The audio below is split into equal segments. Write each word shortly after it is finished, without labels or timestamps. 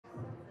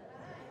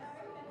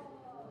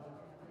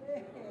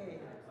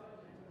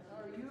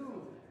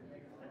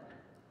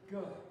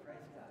Good.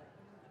 Praise God.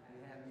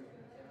 We have you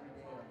every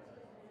day on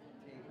the table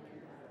here.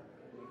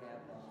 We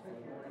have the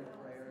morning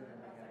prayer, and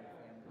we have the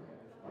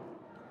family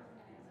prayers.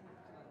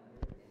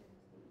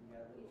 We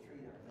got a little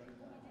tree that made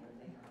their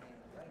name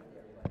right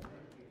there. But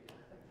thank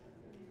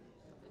you.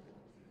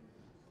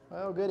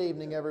 Well, good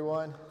evening,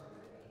 everyone.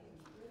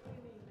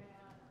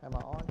 Am I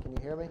on? Can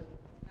you hear me?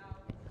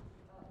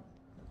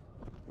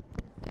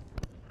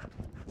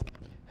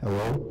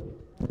 Hello?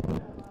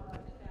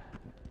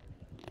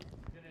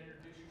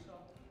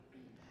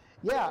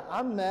 Yeah,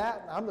 I'm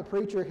Matt. I'm the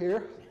preacher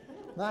here.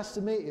 Nice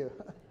to meet you.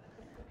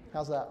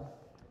 How's that?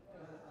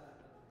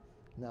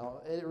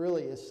 No, it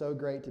really is so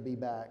great to be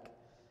back.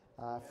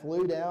 I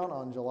flew down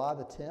on July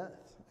the 10th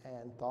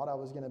and thought I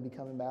was going to be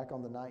coming back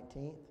on the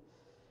 19th.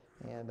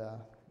 And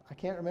I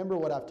can't remember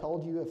what I've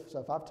told you. So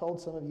if I've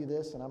told some of you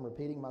this and I'm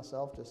repeating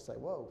myself, just say,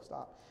 whoa,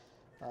 stop.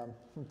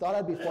 Thought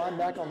I'd be flying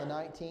back on the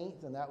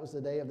 19th, and that was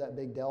the day of that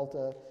big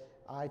Delta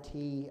IT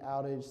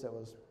outage that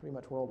was pretty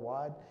much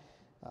worldwide.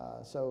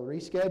 So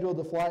rescheduled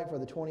the flight for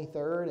the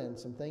 23rd, and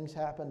some things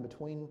happened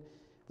between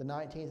the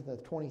 19th and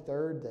the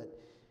 23rd that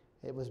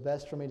it was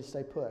best for me to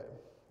stay put.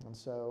 And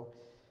so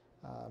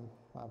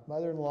my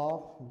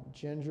mother-in-law,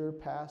 Ginger,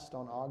 passed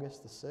on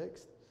August the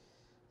 6th.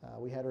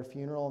 We had her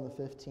funeral on the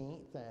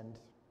 15th, and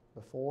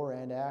before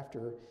and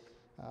after,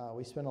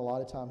 we spent a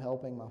lot of time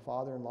helping my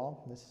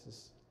father-in-law. This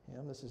is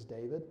him. This is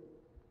David.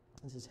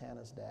 This is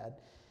Hannah's dad.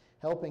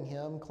 Helping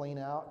him clean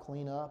up,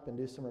 and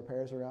do some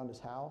repairs around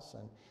his house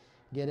and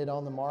get it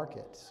on the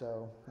market.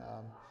 So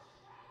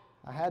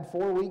I had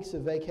 4 weeks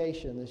of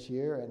vacation this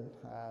year, and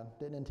I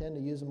didn't intend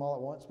to use them all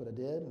at once, but I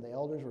did. And the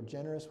elders were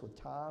generous with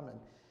time and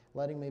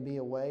letting me be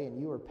away. And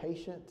you were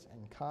patient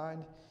and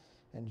kind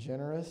and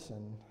generous,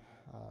 and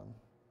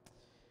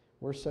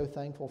we're so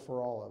thankful for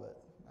all of it.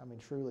 I mean,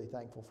 truly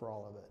thankful for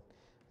all of it.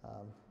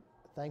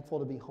 Thankful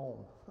to be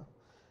home.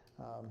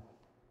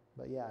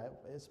 But yeah,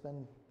 it's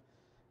been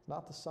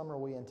not the summer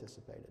we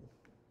anticipated.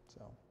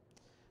 So,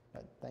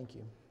 but thank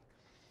you.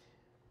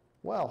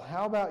 Well,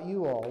 how about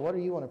you all? What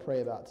do you want to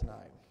pray about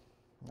tonight?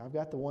 I've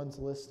got the ones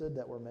listed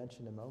that were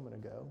mentioned a moment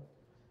ago.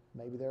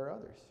 Maybe there are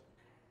others.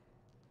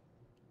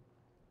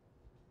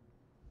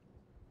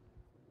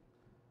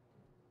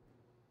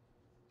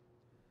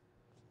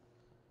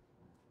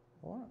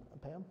 All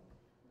right, Pam?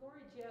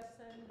 Lori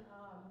Jessen,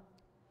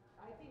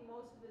 I think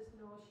most of us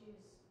know she's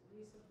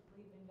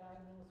recently been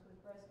diagnosed with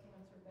breast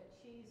cancer, but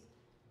she's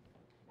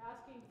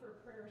asking for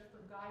prayers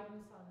for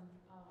guidance on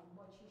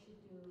what she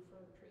should do for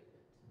the treatment.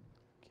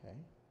 Okay.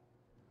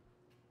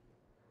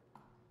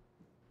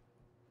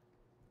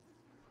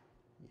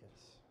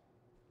 Yes.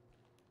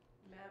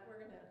 Matt,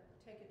 we're going to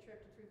take a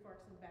trip to Three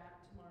Forks and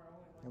back tomorrow.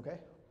 Okay.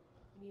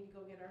 We need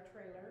to go get our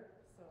trailer,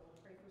 so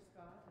we'll pray for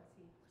Scott as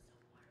he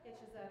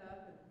hitches that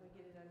up and we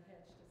get it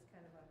unhitched. It's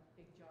kind of a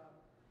big job,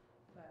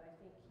 but I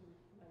think he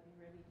might be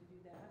ready to do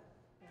that.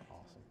 And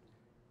awesome.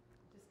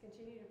 Just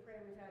continue to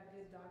pray. We've had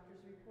good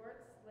doctor's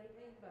reports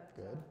lately, but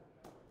good.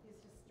 His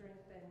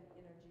strength and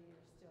energy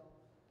are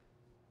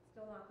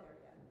still not there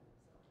yet.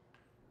 So.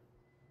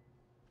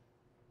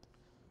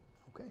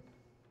 Okay.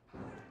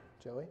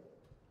 Joey?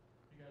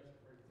 You guys have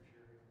prayed for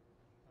Sherry.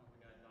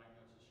 We got a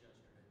diagnosis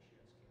yesterday. She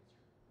has cancer.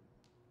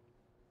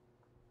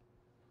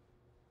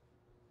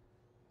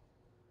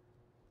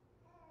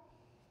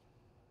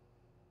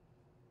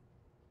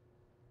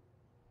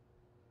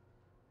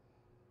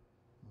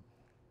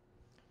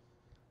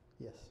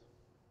 Yes.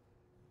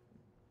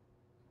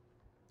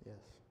 Yes.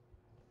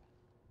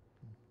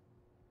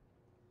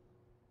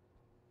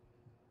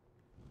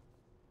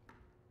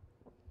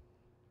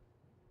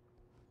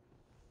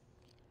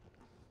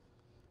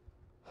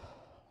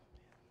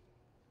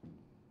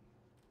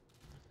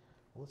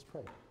 Well, let's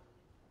pray.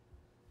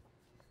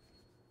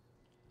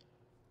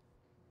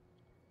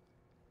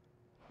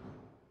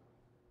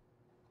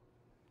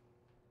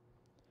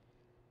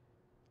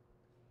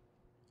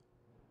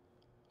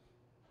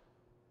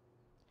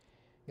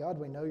 God,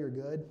 we know you're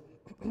good,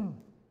 and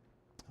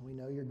we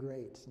know you're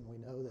great, and we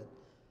know that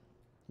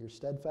your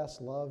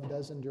steadfast love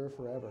does endure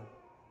forever.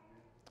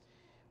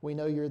 We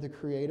know you're the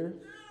Creator.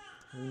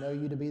 We know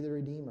you to be the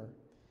Redeemer,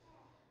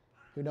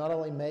 who not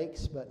only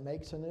makes, but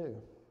makes anew.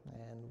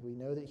 And we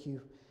know that you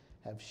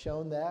have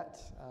shown that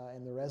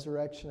in the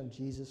resurrection of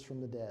Jesus from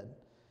the dead.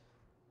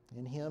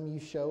 In him you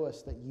show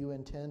us that you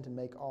intend to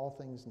make all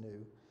things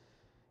new,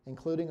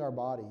 including our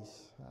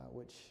bodies,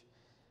 which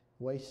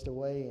waste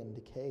away and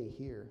decay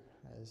here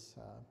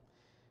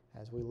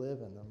as we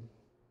live in them.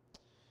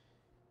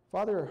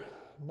 Father,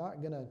 I'm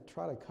not going to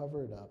try to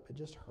cover it up. It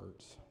just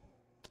hurts.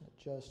 It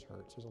just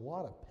hurts. There's a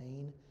lot of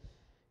pain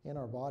in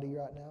our body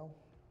right now.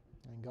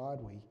 And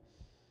God,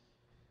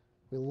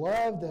 we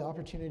love the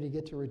opportunity to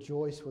get to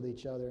rejoice with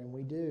each other, and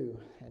we do.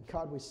 And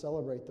God, we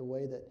celebrate the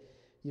way that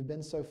you've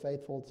been so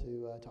faithful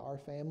to our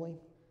family,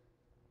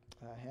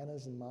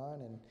 Hannah's and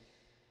mine, and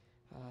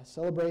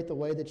celebrate the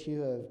way that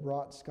you have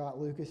brought Scott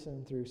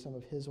Lucasen through some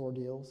of his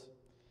ordeals.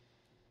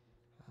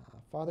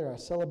 Father, I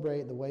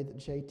celebrate the way that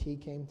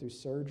JT came through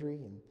surgery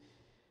and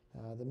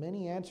the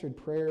many answered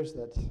prayers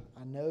that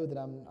I know that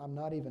I'm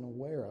not even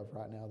aware of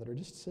right now that are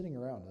just sitting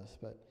around us.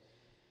 But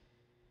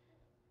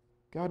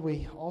God,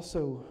 we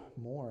also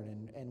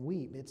mourn and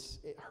weep.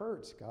 It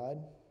hurts,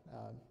 God,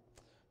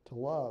 to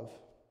love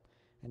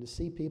and to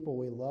see people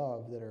we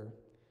love that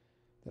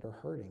are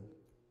hurting.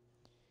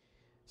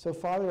 So,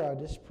 Father, I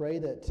just pray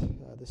that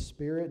the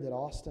Spirit that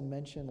Austin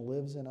mentioned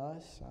lives in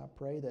us. I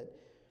pray that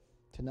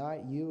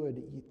tonight you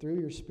would, through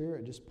your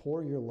Spirit, just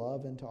pour your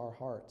love into our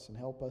hearts and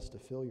help us to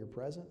feel your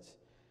presence,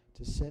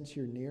 to sense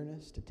your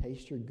nearness, to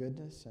taste your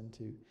goodness, and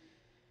to,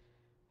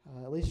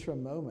 at least for a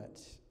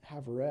moment,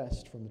 have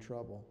rest from the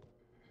trouble.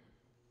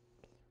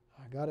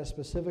 God, I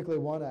specifically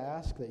want to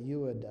ask that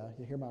you would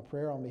hear my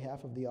prayer on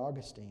behalf of the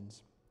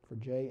Augustines, for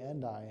Jay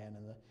and Diane,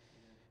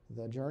 and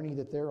the journey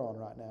that they're on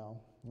right now.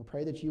 I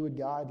pray that you would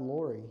guide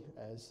Lori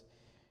as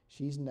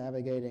she's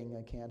navigating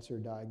a cancer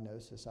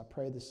diagnosis. I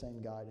pray the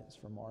same guidance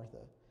for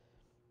Martha.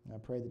 And I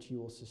pray that you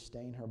will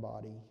sustain her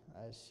body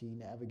as she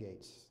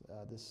navigates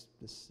this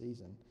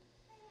season.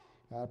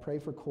 I pray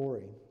for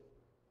Corey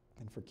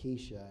and for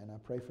Keisha, and I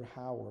pray for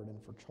Howard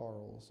and for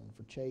Charles and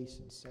for Chase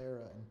and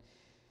Sarah, and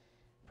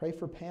pray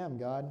for Pam,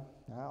 God.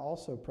 I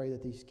also pray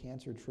that these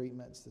cancer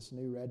treatments, this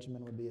new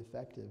regimen would be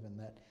effective and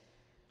that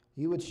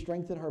you would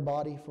strengthen her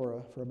body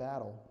for a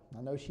battle.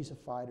 I know she's a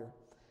fighter,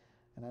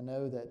 and I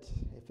know that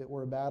if it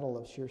were a battle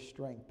of sheer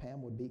strength,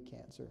 Pam would beat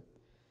cancer.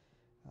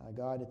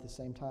 God, at the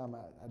same time,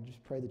 I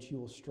just pray that you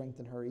will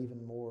strengthen her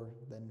even more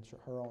than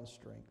her own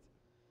strength.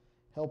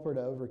 Help her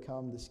to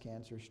overcome this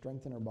cancer,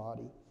 strengthen her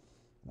body,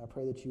 and I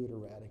pray that you would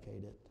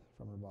eradicate it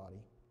from her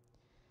body.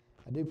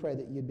 I do pray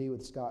that you'd be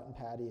with Scott and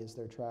Patty as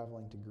they're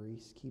traveling to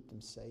Greece. Keep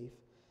them safe.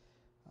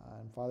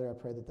 And Father, I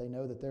pray that they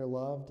know that they're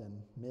loved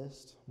and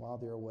missed while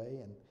they're away,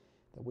 and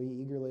that we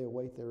eagerly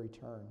await their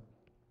return.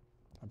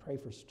 I pray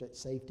for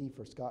safety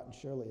for Scott and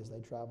Shirley as they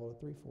travel to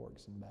Three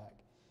Forks and back.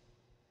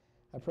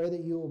 I pray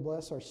that you will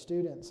bless our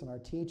students and our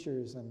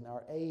teachers and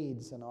our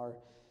aides and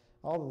all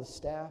of the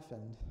staff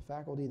and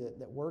faculty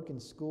that work in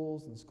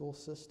schools and school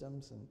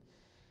systems. And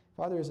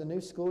Father, as a new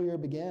school year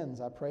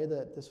begins, I pray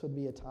that this would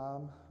be a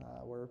time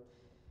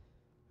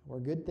where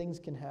good things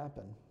can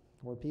happen,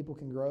 where people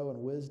can grow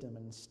in wisdom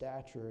and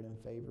stature and in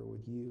favor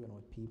with you and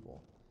with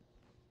people.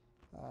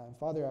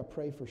 Father, I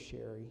pray for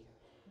Sherry.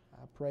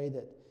 I pray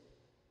that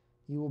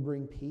you will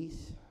bring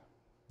peace.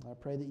 I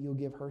pray that you'll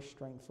give her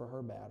strength for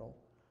her battle.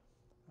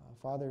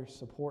 Father,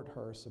 support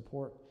her,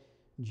 support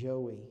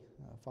Joey.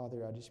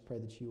 Father, I just pray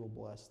that you will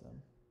bless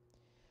them.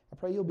 I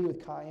pray you'll be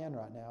with Cayenne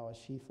right now as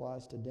she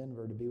flies to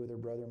Denver to be with her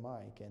brother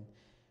Mike, and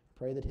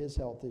pray that his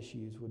health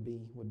issues would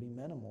be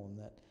minimal and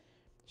that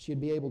she'd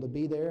be able to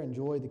be there,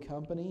 enjoy the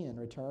company, and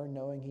return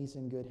knowing he's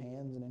in good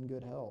hands and in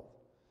good health.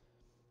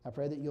 I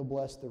pray that you'll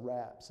bless the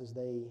Rapps as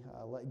they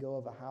let go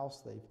of a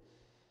house they've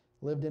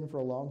lived in for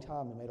a long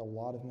time and made a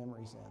lot of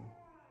memories in.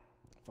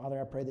 Father,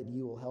 I pray that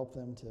you will help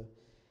them to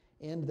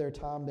end their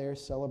time there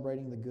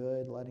celebrating the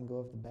good, letting go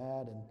of the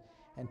bad, and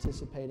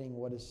anticipating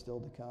what is still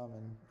to come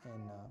in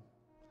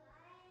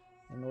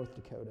North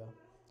Dakota.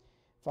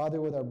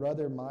 Father, with our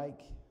brother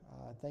Mike,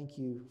 thank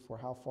you for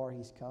how far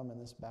he's come in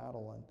this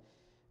battle and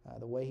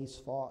the way he's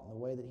fought and the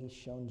way that he's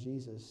shown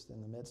Jesus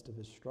in the midst of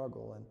his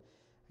struggle. And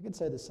I could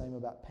say the same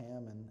about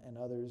Pam and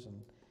others and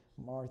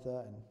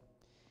Martha. And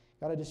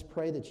God, I just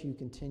pray that you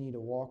continue to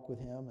walk with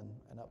him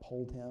and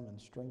uphold him and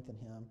strengthen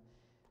him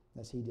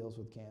as he deals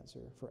with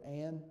cancer. For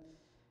Ann,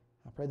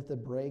 I pray that the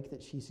break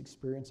that she's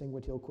experiencing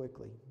would heal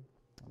quickly.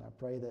 And I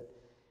pray that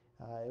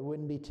it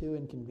wouldn't be too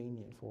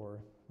inconvenient for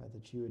her,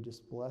 that you would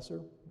just bless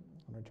her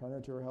and return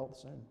her to her health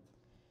soon.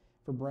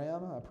 For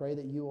Bram, I pray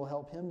that you will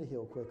help him to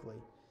heal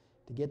quickly,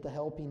 to get the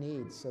help he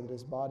needs so that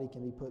his body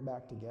can be put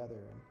back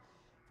together. And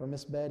for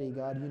Miss Betty,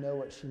 God, you know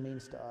what she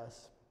means to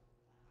us.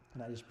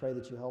 And I just pray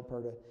that you help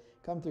her to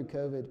come through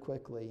COVID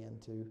quickly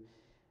and to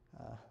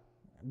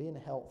be in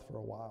health for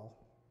a while,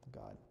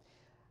 God.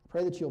 I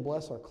pray that you'll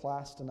bless our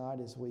class tonight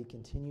as we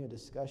continue a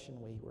discussion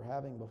we were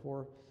having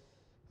before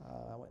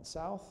I went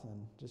south,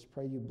 and just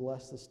pray you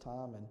bless this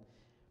time. And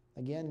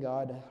again,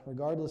 God,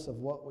 regardless of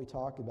what we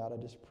talk about, I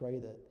just pray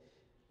that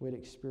we'd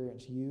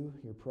experience you,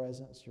 your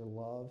presence, your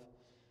love,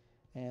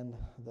 and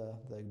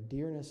the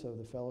dearness of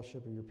the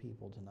fellowship of your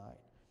people tonight.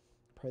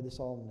 I pray this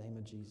all in the name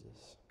of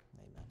Jesus.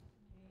 Amen.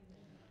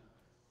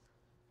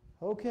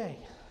 Okay,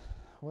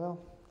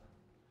 well,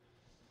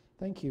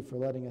 thank you for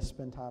letting us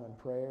spend time in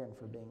prayer and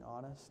for being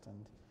honest.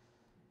 And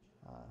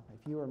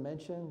if you were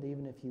mentioned,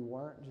 even if you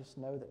weren't, just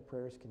know that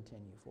prayers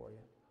continue for you.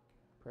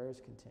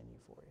 Prayers continue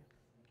for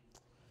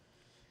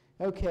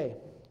you. Okay,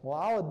 well,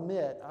 I'll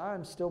admit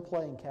I'm still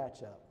playing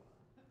catch up.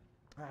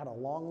 I had a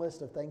long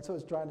list of things I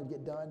was trying to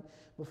get done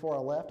before I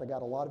left. I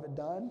got a lot of it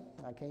done.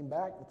 I came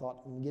back and thought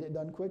I'm going to get it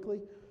done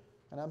quickly,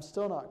 and I'm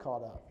still not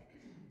caught up.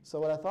 So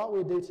what I thought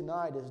we'd do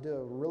tonight is do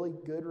a really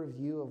good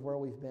review of where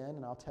we've been,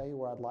 and I'll tell you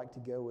where I'd like to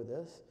go with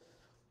this.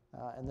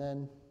 And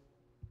then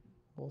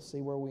we'll see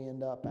where we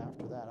end up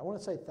after that. I want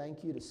to say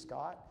thank you to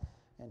Scott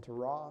and to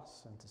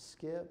Ross and to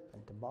Skip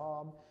and to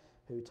Bob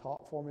who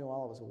taught for me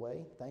while I was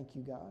away. Thank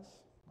you guys.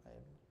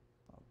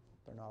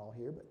 They're not all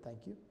here, but thank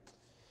you.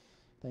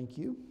 Thank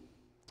you.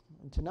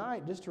 And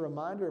tonight, just a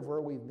reminder of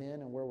where we've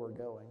been and where we're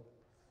going.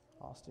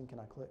 Austin, can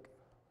I click?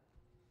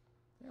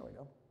 There we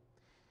go.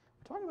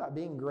 We're talking about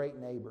being great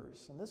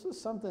neighbors. And this was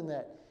something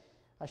that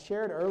I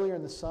shared earlier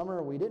in the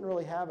summer. We didn't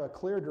really have a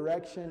clear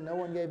direction. No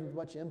one gave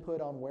much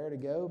input on where to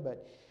go,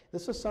 but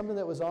this was something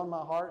that was on my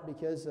heart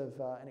because of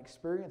an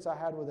experience I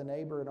had with a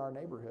neighbor in our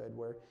neighborhood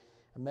where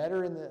I met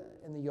her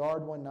in the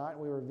yard one night.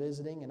 We were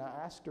visiting, and I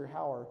asked her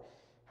how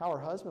her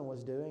husband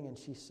was doing, and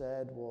she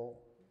said, well,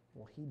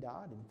 he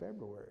died in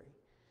February.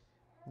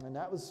 And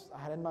that was,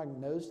 I had my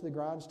nose to the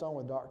grindstone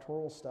with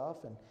doctoral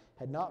stuff and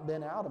had not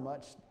been out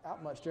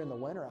much during the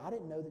winter. I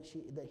didn't know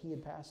that he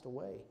had passed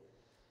away.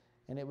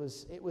 And it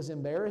was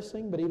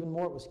embarrassing, but even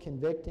more it was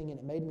convicting, and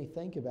it made me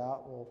think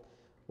about, well,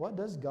 what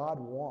does God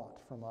want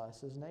from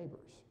us as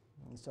neighbors?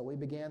 And so we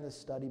began this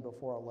study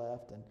before I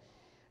left, and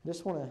I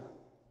just want to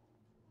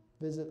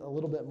visit a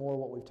little bit more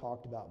what we've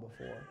talked about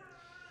before.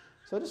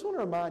 So I just want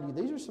to remind you,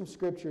 these are some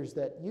scriptures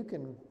that you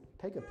can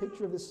take a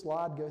picture of this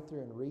slide, go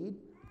through and read.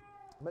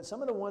 But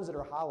some of the ones that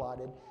are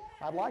highlighted,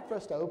 I'd like for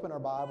us to open our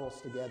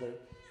Bibles together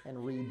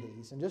and read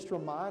these and just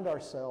remind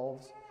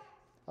ourselves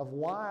of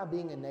why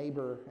being a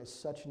neighbor is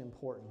such an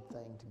important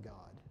thing to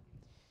God.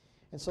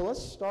 And so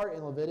let's start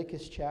in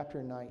Leviticus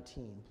chapter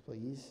 19,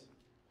 please.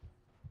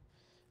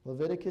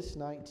 Leviticus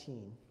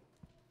 19.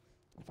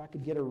 If I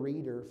could get a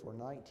reader for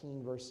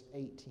 19 verse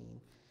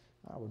 18,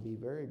 I would be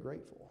very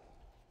grateful.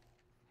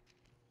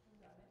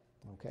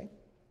 Okay.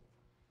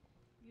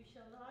 You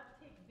shall not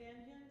take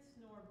vengeance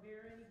nor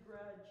bear any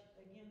grudge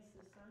against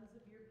the sons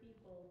of your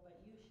people, but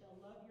you shall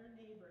love your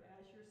neighbor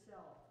as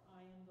yourself.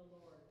 I am the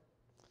Lord.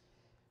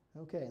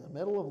 Okay, in the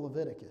middle of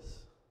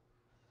Leviticus,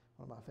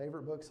 one of my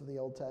favorite books of the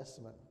Old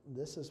Testament,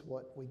 this is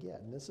what we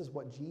get. And this is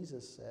what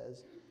Jesus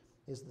says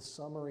is the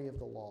summary of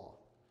the law.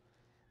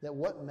 That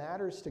what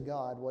matters to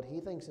God, what he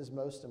thinks is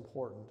most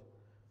important,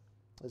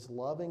 is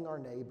loving our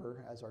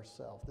neighbor as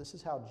ourselves. This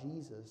is how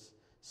Jesus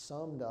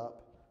summed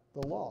up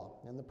the law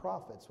and the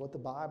prophets, what the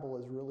Bible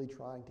is really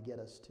trying to get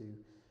us to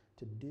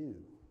do,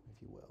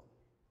 if you will.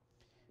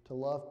 To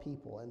love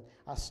people. And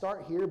I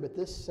start here, but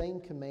this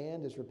same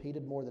command is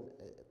repeated more than,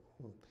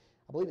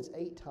 I believe it's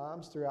 8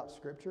 times throughout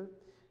Scripture,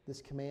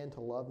 this command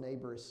to love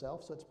neighbor as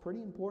self. So it's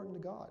pretty important to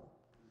God,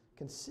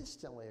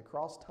 consistently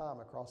across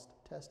time, across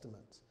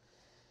testaments.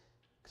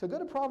 So go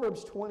to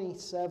Proverbs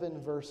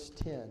 27, verse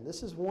 10.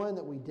 This is one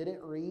that we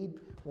didn't read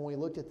when we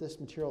looked at this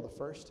material the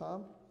first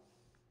time.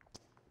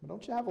 But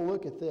don't you have a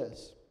look at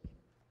this.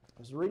 I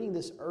was reading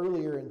this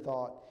earlier and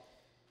thought,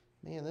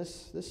 man,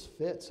 this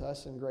fits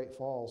us in Great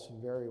Falls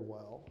very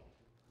well.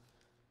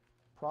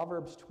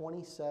 Proverbs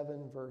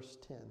 27, verse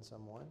 10,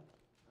 someone.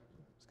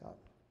 Scott.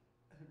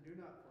 Do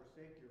not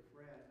forsake your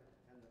friend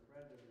and the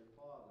friend of your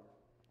father,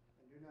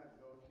 and do not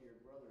go to your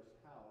brother's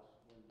house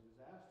when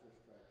disaster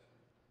strikes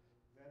you.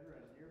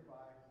 Neighbor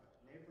nearby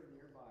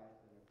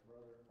than a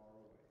brother far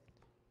away.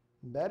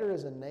 Better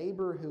is a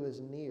neighbor who is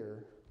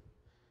near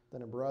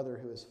than a brother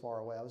who is far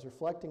away. I was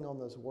reflecting on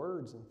those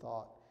words and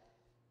thought,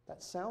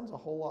 that sounds a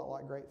whole lot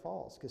like Great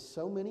Falls, because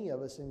so many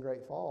of us in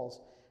Great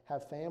Falls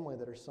have family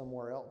that are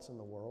somewhere else in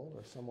the world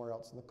or somewhere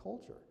else in the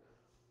culture.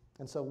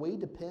 And so we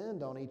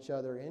depend on each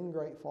other in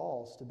Great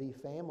Falls to be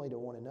family to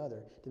one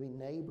another, to be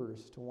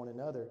neighbors to one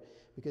another,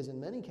 because in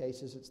many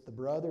cases it's the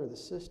brother, the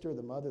sister,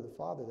 the mother, the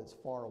father that's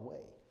far away.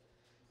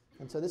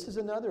 And so this is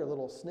another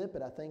little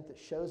snippet, I think, that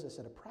shows us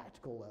at a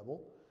practical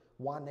level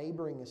why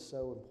neighboring is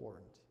so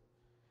important.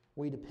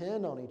 We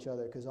depend on each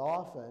other because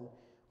often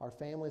our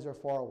families are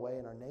far away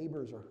and our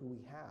neighbors are who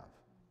we have.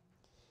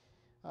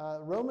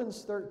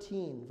 Romans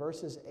 13,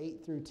 verses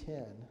 8 through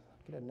 10.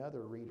 Get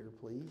another reader,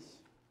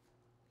 please.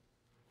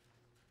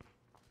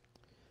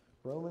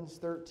 Romans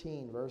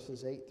 13,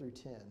 verses 8 through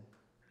 10.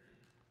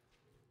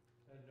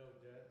 Let no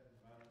debt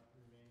amount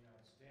remain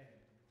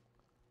outstanding,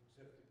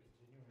 except the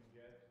continuing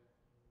debt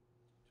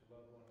to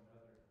love one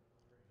another.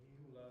 For he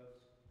who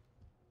loves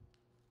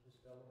his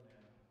fellow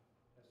man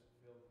has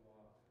fulfilled the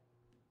law.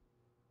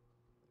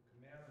 The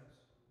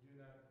commandments: do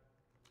not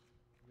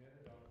commit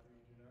adultery,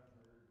 do not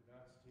murder, do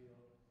not steal,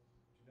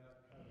 do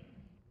not covet,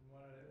 and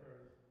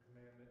whatever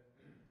commandment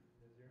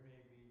that there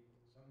may be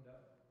summed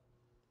up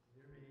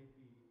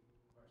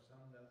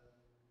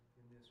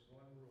in this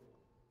one rule: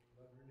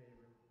 love your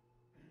neighbor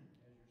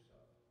as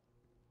yourself.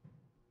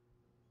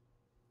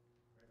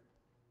 Right?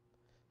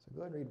 So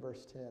go ahead and read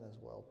verse 10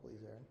 as well, please,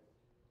 Aaron.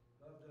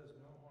 Love does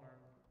no harm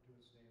to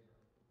its neighbor.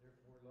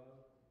 Therefore,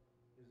 love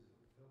is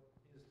the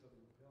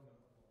fulfillment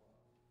of the law.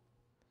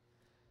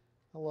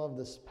 I love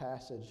this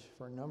passage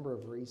for a number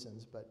of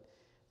reasons, but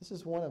this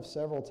is one of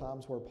several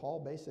times where Paul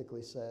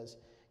basically says,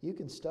 you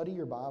can study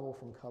your Bible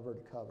from cover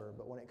to cover,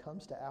 but when it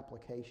comes to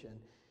application,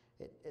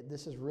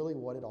 this is really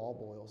what it all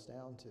boils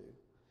down to.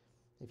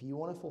 If you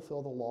want to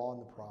fulfill the law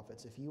and the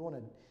prophets, if you want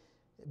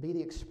to be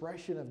the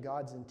expression of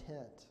God's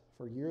intent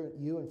for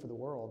you and for the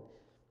world,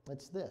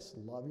 it's this: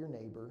 love your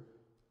neighbor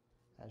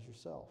as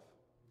yourself.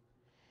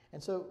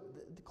 And so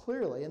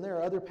clearly, and there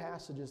are other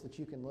passages that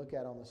you can look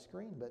at on the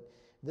screen, but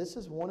this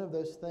is one of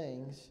those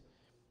things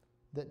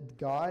that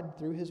God,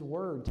 through His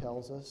Word,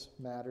 tells us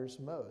matters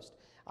most.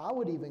 I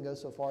would even go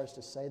so far as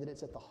to say that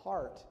it's at the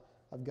heart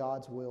of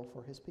God's will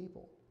for His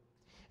people.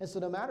 And so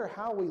no matter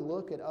how we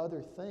look at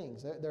other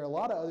things, there are a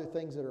lot of other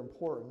things that are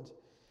important.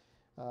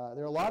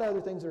 There are a lot of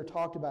other things that are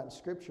talked about in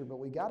Scripture, but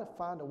we got to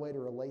find a way to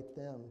relate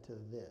them to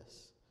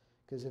this.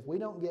 Because if we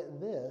don't get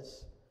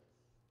this,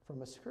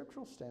 from a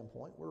scriptural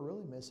standpoint, we're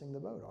really missing the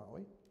boat, aren't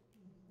we?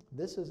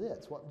 This is it.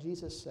 It's what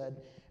Jesus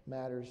said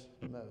matters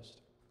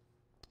most.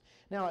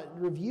 Now,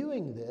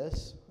 reviewing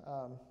this,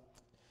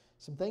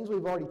 some things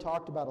we've already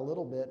talked about a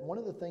little bit. One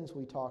of the things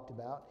we talked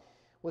about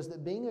was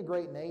that being a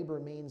great neighbor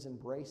means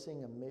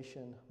embracing a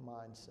mission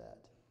mindset.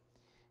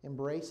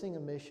 Embracing a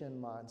mission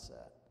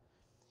mindset.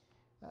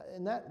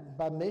 And that,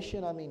 by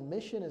mission, I mean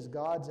mission is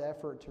God's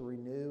effort to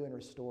renew and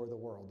restore the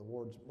world. The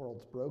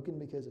world's broken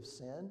because of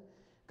sin.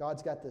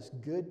 God's got this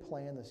good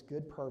plan, this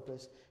good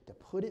purpose to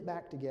put it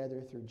back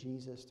together through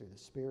Jesus, through the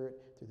Spirit,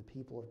 through the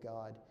people of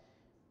God.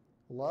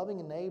 Loving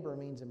a neighbor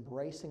means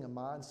embracing a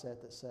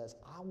mindset that says,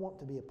 I want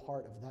to be a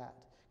part of that,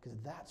 because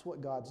that's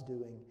what God's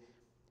doing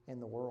in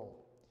the world.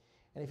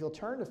 And if you'll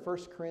turn to 1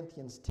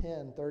 Corinthians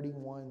 10,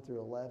 31 through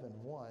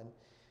 11:1,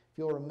 if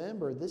you'll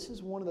remember, this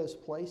is one of those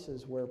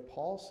places where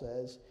Paul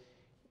says,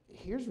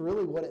 here's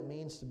really what it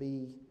means to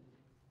be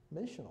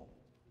missional.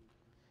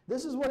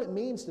 This is what it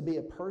means to be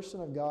a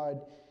person of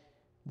God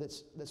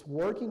that's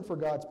working for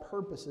God's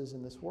purposes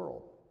in this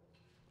world.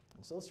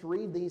 And so let's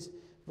read these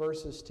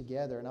verses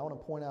together, and I want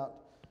to point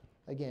out,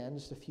 again,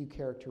 just a few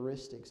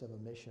characteristics of a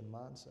mission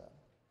mindset.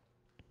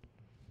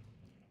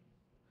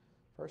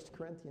 1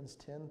 Corinthians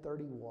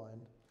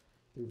 10:31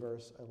 through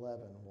verse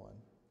 11:1.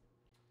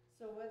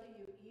 So whether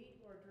you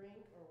eat or drink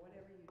or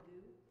whatever you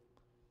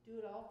do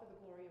it all for the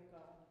glory of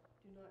God.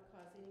 Do not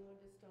cause anyone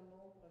to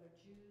stumble, whether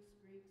Jews,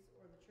 Greeks,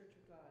 or the church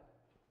of God,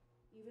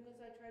 even as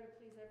I try to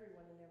please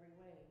everyone in every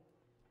way.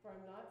 For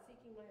I'm not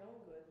seeking my own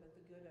good, but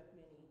the good of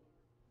many,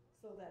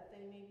 so that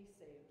they may be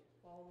saved.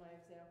 Follow my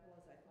example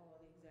as I follow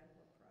the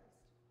example of Christ.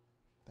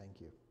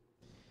 Thank you.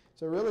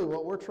 So really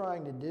what we're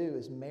trying to do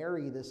is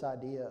marry this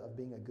idea of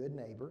being a good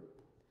neighbor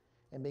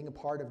and being a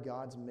part of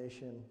God's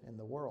mission in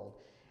the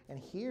world. And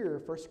here,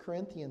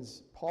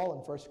 Paul in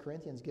 1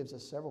 Corinthians gives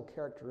us several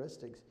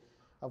characteristics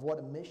of what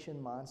a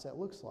mission mindset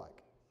looks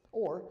like,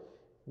 or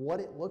what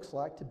it looks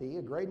like to be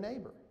a great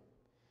neighbor.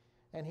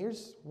 And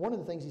here's one of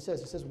the things he says.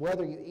 He says,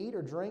 whether you eat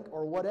or drink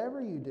or whatever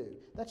you do.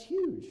 That's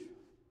huge.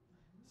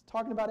 It's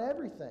talking about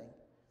everything.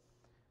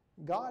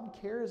 God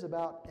cares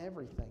about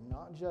everything,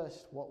 not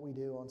just what we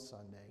do on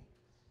Sunday,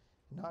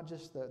 not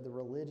just the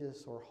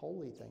religious or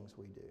holy things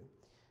we do.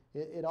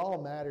 It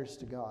all matters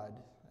to God.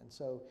 And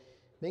so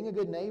being a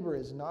good neighbor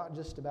is not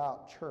just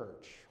about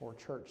church or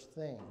church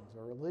things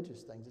or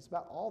religious things. It's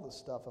about all the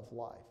stuff of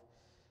life.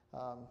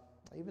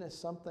 Even as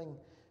something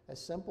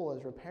as simple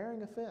as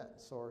repairing a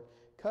fence or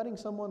cutting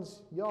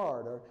someone's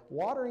yard or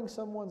watering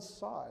someone's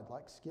sod,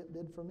 like Skip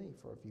did for me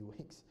for a few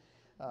weeks.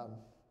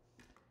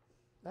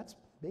 That's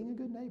being a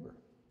good neighbor,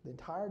 the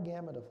entire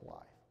gamut of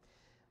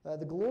life.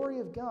 The glory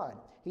of God.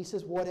 He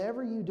says,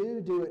 whatever you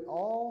do, do it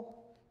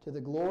all to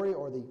the glory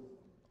or the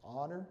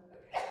honor.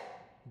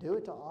 Do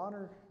it to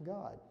honor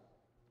God.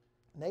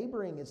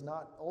 Neighboring is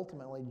not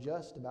ultimately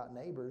just about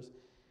neighbors.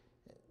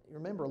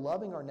 Remember,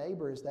 loving our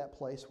neighbor is that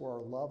place where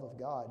our love of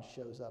God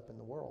shows up in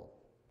the world.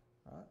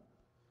 Right?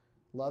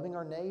 Loving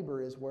our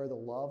neighbor is where the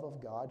love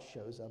of God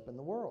shows up in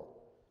the world.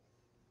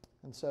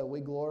 And so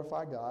we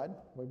glorify God,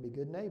 we'd be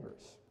good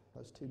neighbors.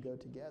 Those two go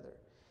together.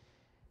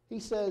 He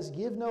says,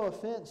 give no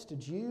offense to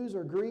Jews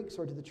or Greeks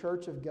or to the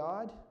church of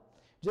God,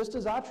 just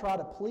as I try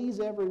to please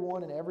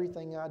everyone in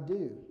everything I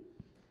do.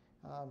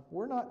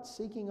 We're not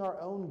seeking our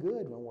own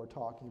good when we're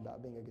talking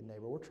about being a good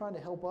neighbor. We're trying to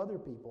help other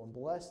people and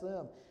bless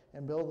them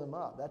and build them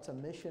up. That's a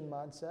mission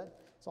mindset.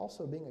 It's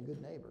also being a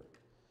good neighbor.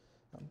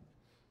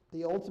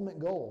 The ultimate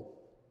goal.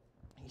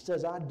 He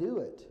says, I do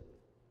it,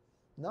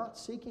 not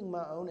seeking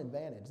my own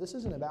advantage. This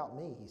isn't about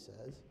me, he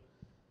says.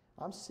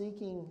 I'm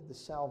seeking the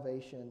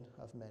salvation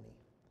of many.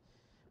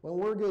 When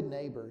we're good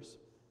neighbors,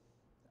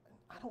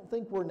 I don't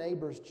think we're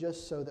neighbors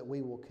just so that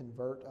we will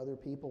convert other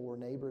people. We're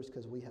neighbors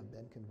because we have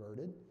been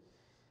converted.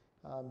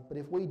 But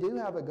if we do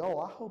have a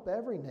goal, I hope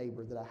every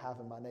neighbor that I have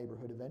in my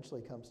neighborhood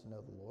eventually comes to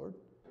know the Lord.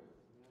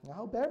 I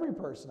hope every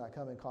person I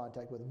come in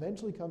contact with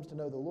eventually comes to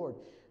know the Lord.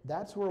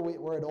 That's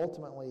where it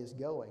ultimately is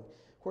going.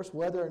 Of course,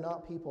 whether or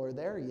not people are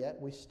there yet,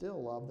 we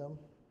still love them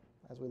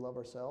as we love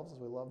ourselves, as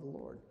we love the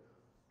Lord.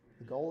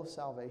 The goal of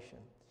salvation.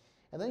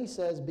 And then he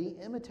says, be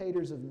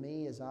imitators of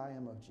me as I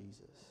am of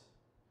Jesus.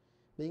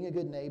 Being a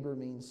good neighbor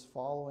means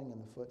following in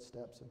the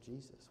footsteps of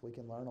Jesus. We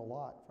can learn a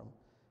lot from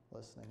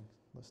listening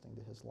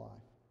to his life.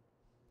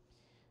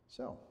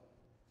 So,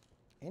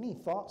 any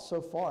thoughts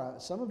so far?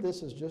 Some of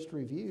this is just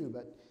review,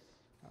 but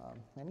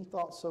any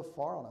thoughts so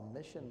far on a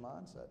mission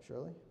mindset,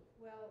 Shirley?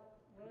 Well,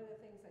 one of the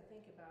things I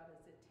think about is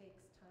it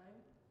takes time.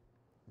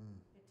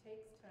 It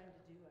takes time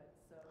to do it.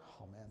 So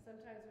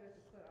sometimes we have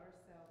to put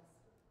ourselves,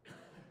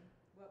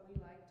 what we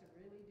like to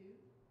really do,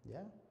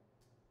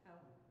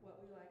 what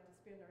we like to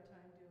spend our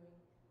time doing,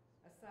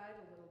 aside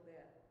a little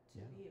bit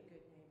to be a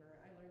good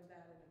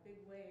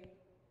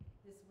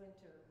this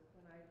winter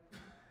when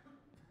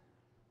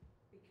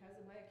because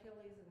of my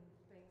Achilles and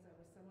things, I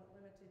was somewhat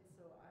limited,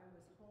 so I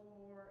was home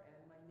more, and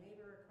my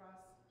neighbor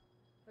across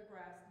the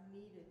grass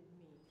needed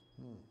me.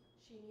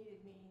 She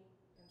needed me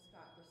and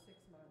Scott for 6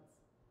 months.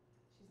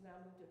 She's now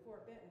moved to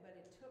Fort Benton, but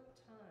it took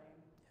time.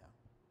 Yeah.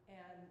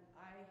 And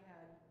I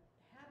had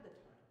the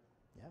time.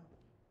 Yeah.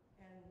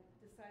 And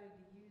decided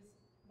to use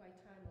my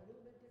time a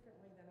little bit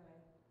differently than I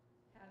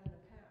had in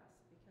the past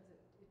because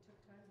it took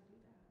time to do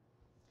that.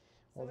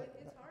 So Well,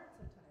 it's hard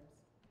sometimes,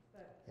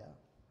 but. Yeah.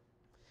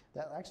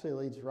 That actually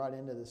leads right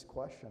into this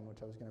question,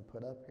 which I was going to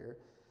put up here.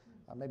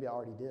 Maybe I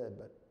already did,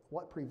 but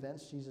what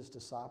prevents Jesus'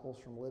 disciples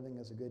from living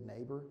as a good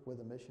neighbor with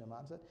a mission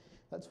mindset?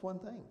 That's one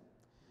thing.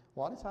 A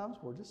lot of times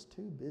we're just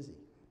too busy.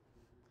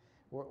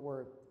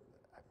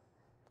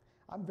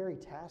 I'm very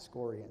task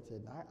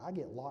oriented, and I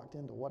get locked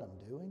into what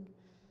I'm doing,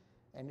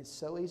 and it's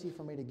so easy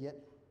for me to get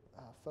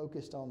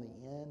focused on the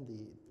end,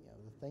 the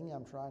thing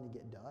I'm trying to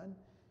get done,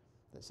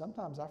 that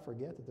sometimes I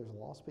forget that there's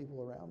lost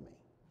people around me.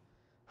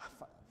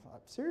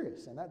 I'm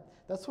serious, and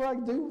that's what I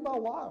do with my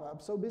life. I'm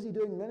so busy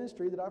doing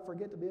ministry that I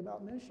forget to be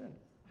about mission.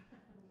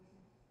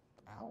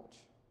 Ouch.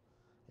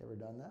 You ever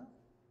done that?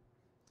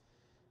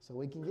 So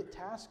we can get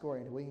task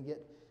oriented. We can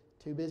get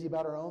too busy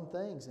about our own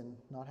things and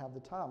not have the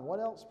time. What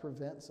else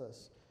prevents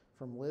us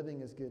from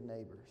living as good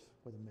neighbors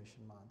with a mission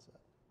mindset?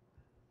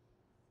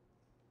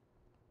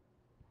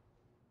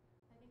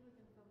 I think we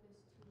can focus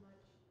too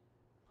much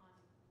on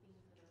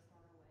things that are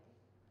far away.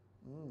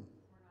 Mm.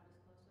 We're not as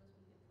close to us.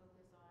 We can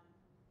focus on,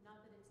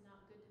 not that it's not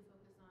good to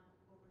focus on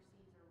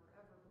overseas or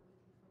wherever, but we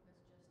can focus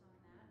just on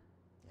that.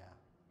 Yeah.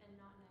 And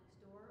not next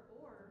door.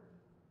 Or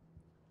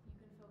you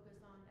can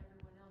focus on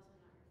everyone else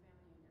and not your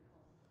family and your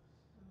home.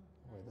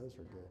 Boy, those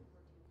are good.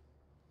 Before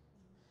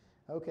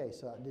too. Okay,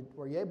 so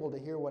were you able to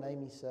hear what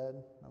Amy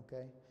said?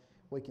 Okay.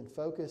 We can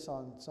focus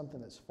on something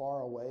that's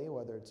far away,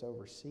 whether it's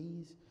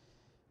overseas.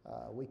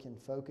 We can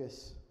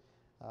focus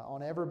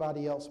on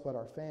everybody else but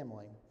our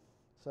family.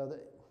 So that,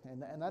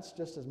 and that's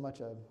just as much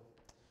a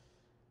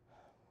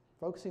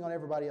focusing on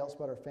everybody else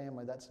but our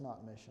family. That's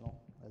not missional,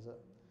 is it?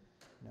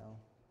 No,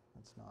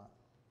 it's not.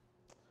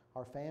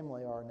 Our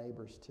family are our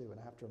neighbors too, and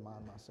I have to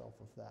remind myself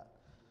of that.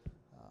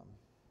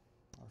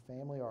 Our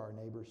family are our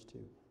neighbors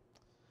too.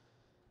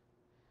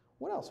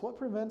 What else? What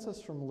prevents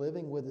us from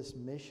living with this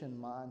mission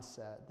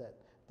mindset,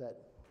 that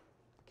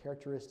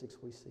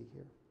characteristics we see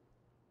here?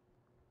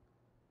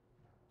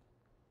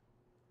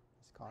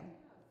 Ms. Connie? I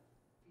have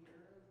fear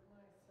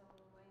of some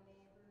of my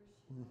neighbors.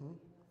 Mm-hmm.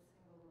 Being a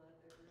single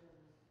mother,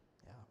 and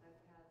Yeah.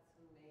 I've had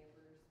some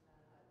neighbors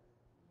that, are,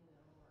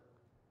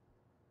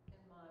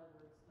 in my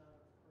words, not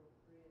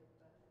appropriate,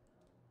 but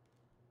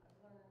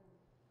I've learned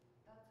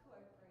that's who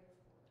I pray for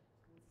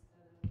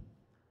instead of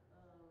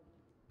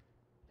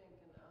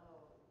thinking,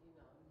 oh, you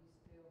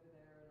stay over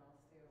there and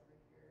I'll stay over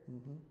here.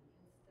 Mm-hmm.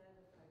 Instead,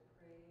 if I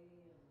pray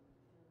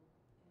and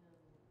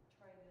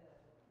try to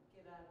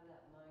get out of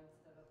that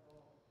mindset of,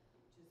 well,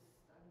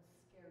 I'm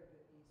scared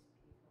of these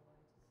people. I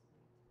just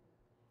need to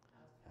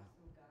ask for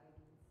some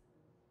guidance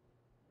and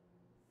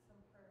some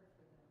prayer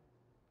for them.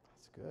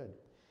 That's good.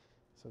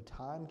 So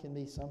time can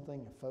be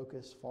something, a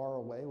focus far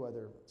away,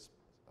 whether it's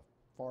a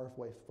far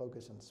away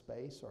focus in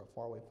space or a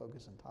far away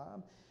focus in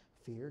time.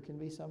 Fear can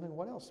be something.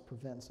 What else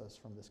prevents us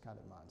from this kind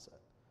of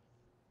mindset?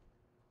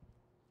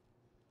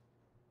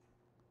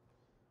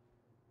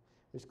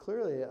 There's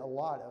clearly a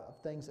lot of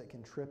things that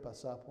can trip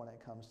us up when it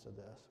comes to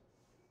this.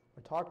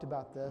 We talked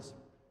about this.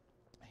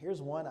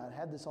 Here's one. I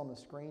had this on the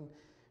screen,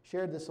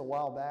 shared this a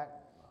while back.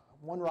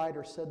 One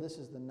writer said this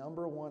is the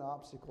number one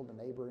obstacle to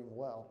neighboring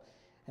well.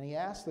 And he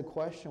asked the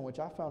question, which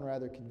I found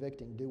rather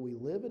convicting: do we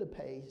live at a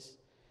pace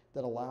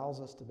that allows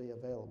us to be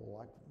available,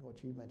 like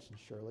what you mentioned,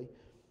 Shirley?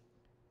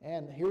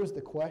 And here's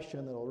the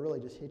question that will really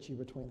just hit you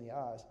between the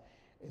eyes.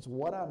 Is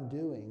what I'm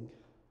doing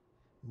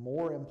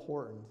more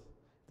important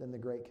than the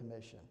Great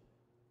Commission,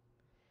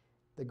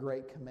 the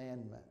Great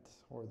Commandment,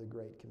 or the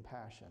Great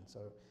Compassion?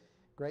 So,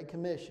 Great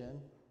Commission,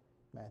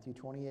 Matthew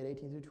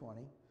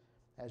 28:18-20.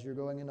 As you're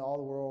going into all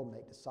the world,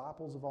 make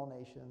disciples of all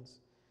nations,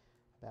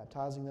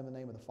 baptizing them in the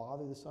name of the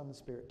Father, the Son, and the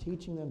Spirit,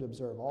 teaching them to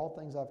observe all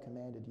things I've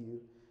commanded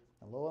you,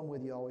 and lo, I'm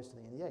with you always to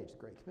the end of the age. The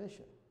Great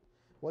Commission.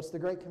 What's the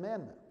Great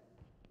Commandment?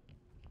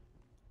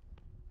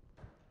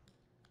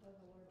 Love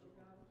the Lord your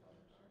God with all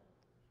your heart,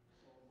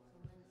 soul,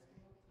 mind,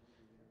 spirit.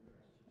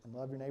 And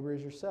love your neighbor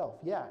as yourself.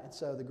 Yeah, and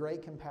so the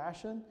Great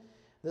Compassion,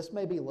 this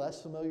may be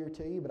less familiar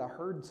to you, but I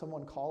heard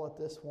someone call it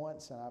this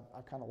once, and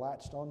I've kind of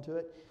latched onto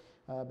it.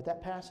 But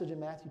that passage in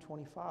Matthew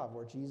 25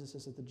 where Jesus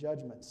is at the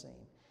judgment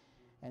scene,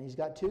 and he's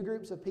got two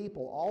groups of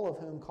people, all of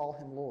whom call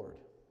him Lord.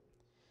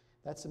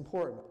 That's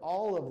important.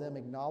 All of them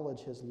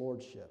acknowledge his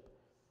lordship.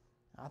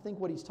 I think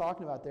what he's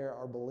talking about there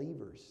are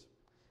believers,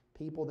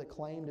 people that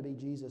claim to be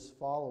Jesus'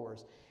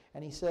 followers.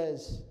 And he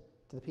says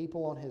to the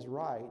people on his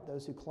right,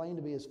 those who claim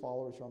to be his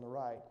followers are on the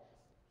right,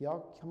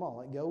 y'all, come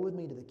on, go with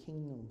me to the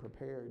kingdom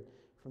prepared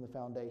from the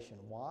foundation.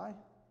 Why?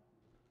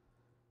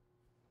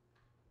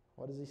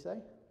 What does he say?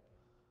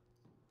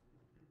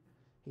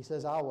 He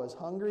says, I was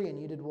hungry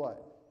and you did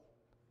what?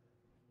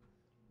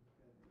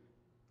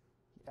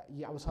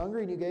 I was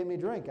hungry and you gave me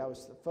drink. I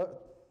was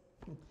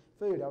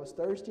food. I was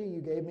thirsty,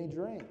 you gave me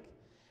drink.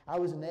 I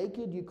was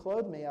naked, you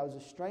clothed me. I was a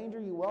stranger,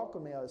 you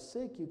welcomed me. I was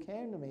sick, you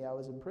came to me. I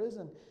was in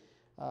prison.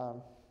 I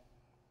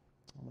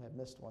may have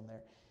missed one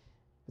there.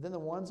 But then the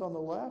ones on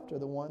the left are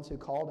the ones who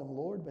called him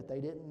Lord, but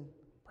they didn't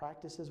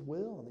practice his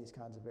will in these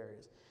kinds of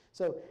areas.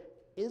 So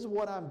is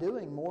what I'm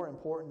doing more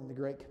important than the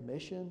Great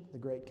Commission, the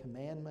Great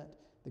Commandment,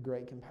 the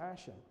Great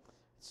Compassion?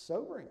 It's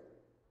sobering.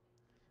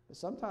 But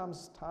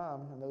sometimes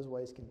time in those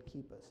ways can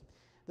keep us.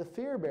 The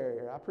fear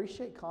barrier. I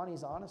appreciate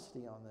Connie's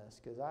honesty on this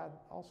because I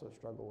also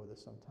struggle with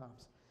this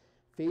sometimes.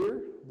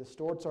 Fear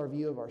distorts our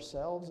view of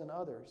ourselves and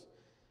others.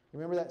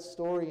 Remember that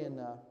story in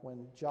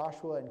when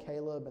Joshua and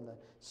Caleb and the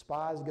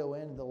spies go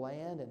into the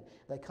land and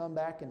they come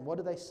back and what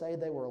do they say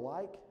they were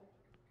like?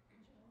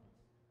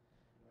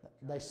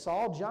 They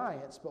saw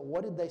giants, but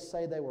what did they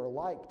say they were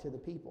like to the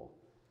people?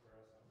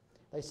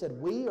 They said,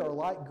 we are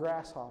like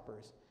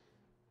grasshoppers.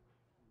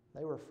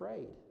 They were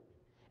afraid.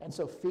 And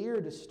so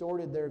fear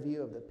distorted their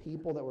view of the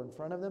people that were in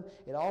front of them.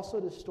 It also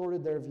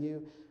distorted their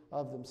view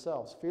of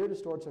themselves. Fear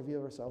distorts our view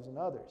of ourselves and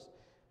others.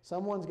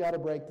 Someone's got to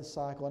break the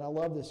cycle. And I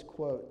love this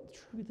quote,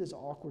 truth is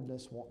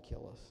awkwardness won't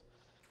kill us.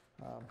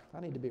 I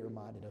need to be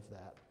reminded of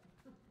that.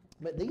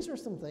 But these are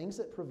some things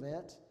that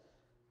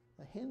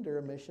hinder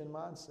a mission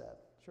mindset.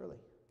 Shirley.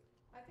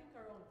 I think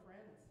our own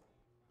friends.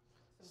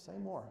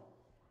 Say more.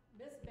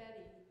 Miss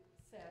Betty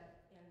said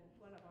in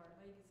one of our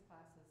ladies'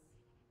 classes,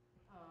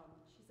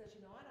 she says,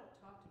 I don't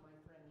talk to my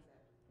friends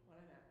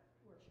when I'm at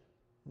worship.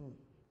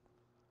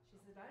 She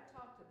said, I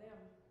talk to them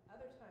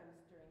other times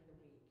during the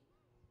week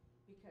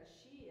because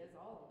she is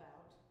all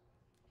about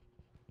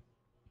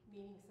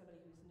meeting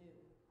somebody who's new.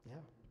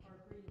 Yeah. Or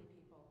greeting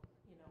people,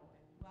 and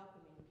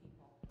welcoming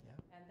people.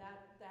 Yeah. And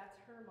that's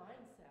her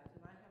mindset.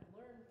 And I have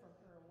learned from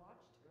her and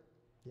watched her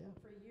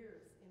for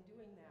years in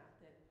doing that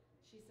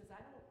she says,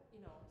 I don't,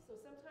 so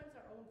sometimes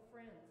our own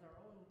friends, our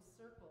own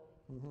circle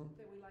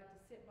that we like to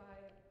sit by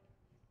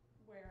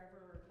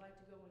wherever, like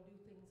to go and do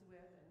things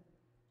with, and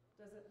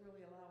doesn't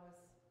really allow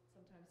us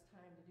sometimes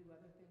time to do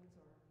other things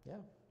or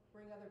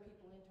bring other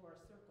people into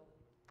our circle.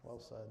 Well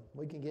said.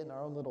 We can get in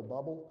our own little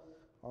bubble,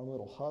 our own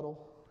little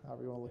huddle,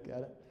 however you want to look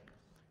at it.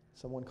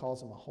 Someone calls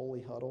them a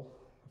holy huddle.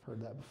 I've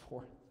heard that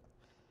before.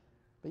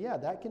 But yeah,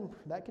 that can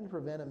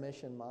prevent a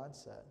mission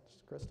mindset.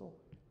 Crystal?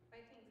 I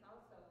think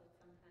also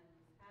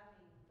sometimes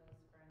having those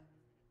friends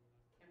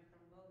can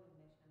promote a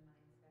mission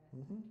mindset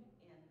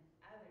in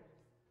others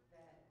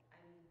that,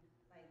 like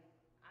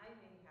I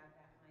may have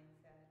that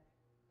mindset,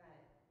 but,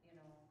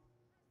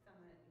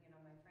 someone,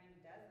 my friend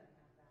doesn't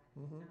have that.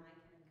 And I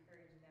can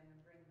encourage them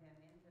and bring them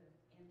into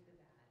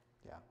that.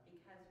 Yeah.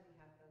 Because we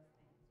have those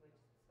things,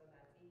 so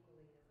that's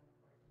equally as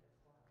important as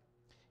well.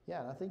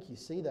 Yeah, and I think you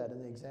see that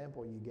in the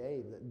example you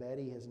gave, that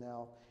Betty has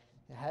now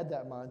had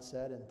that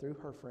mindset, and through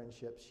her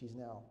friendship, she's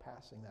now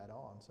passing that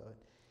on. So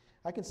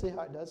I can see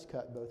how it does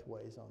cut both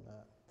ways on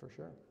that, for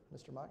sure.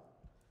 Mr. Mike?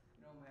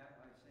 Matt,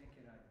 I was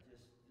thinking, I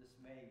just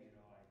dismayed,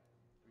 I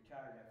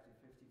retired after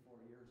 54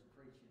 years of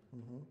preaching.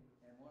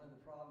 And one of the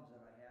problems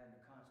that I had in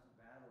a constant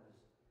battle is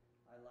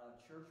I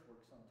allowed church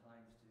work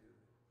sometimes to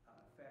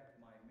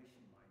affect my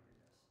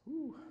mission-mindedness.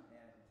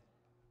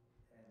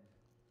 And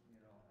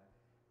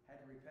I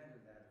had to repent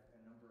of that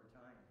a number of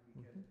times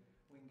because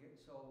we can get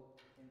so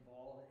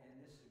involved, and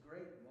this is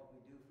great in what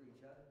we do for each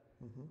other,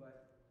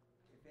 but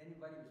if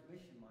anybody was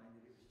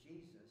mission-minded, it was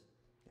Jesus,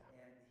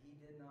 and he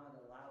did not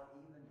allow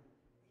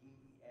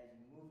as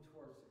he moved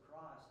towards the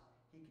cross,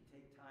 he could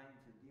take time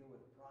to deal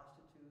with a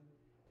prostitute,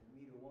 to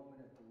meet a woman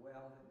at the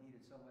well that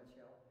needed so much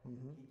help.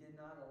 He did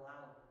not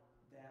allow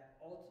that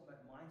ultimate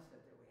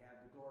mindset that we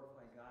have to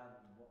glorify God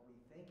in what we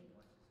think he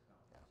wants us to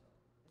accomplish.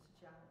 So it's a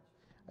challenge.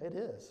 It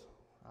is.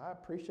 I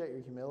appreciate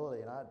your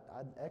humility, and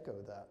I'd echo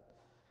that.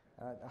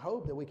 I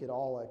hope that we could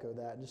all echo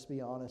that and just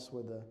be honest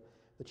with the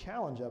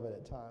challenge of it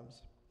at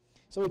times.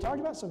 So we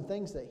talked about some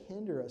things that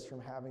hinder us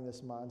from having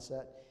this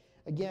mindset.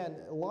 Again,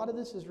 a lot of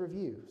this is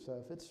review.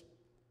 So if it's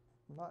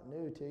not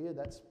new to you,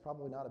 that's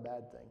probably not a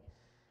bad thing.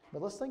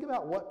 But let's think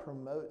about what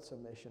promotes a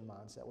mission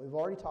mindset. We've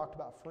already talked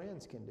about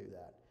friends can do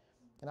that.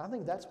 And I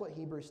think that's what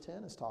Hebrews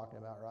 10 is talking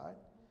about, right?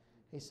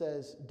 He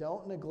says,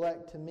 don't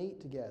neglect to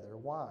meet together.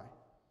 Why?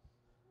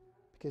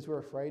 Because we're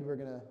afraid we're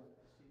going to...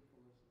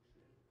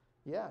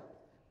 Yeah.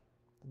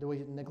 Do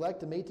we neglect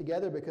to meet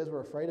together because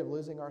we're afraid of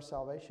losing our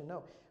salvation?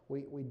 No.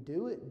 We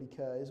do it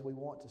because we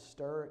want to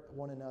stir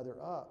one another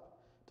up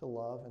to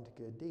love and to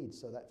good deeds.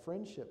 So that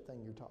friendship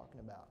thing you're talking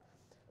about.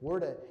 We're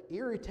to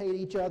irritate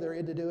each other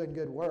into doing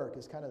good work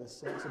is kind of the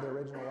sense of the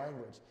original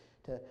language.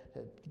 To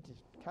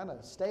kind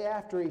of stay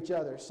after each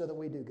other so that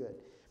we do good.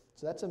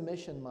 So that's a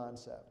mission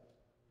mindset.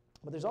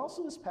 But there's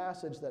also this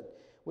passage that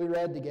we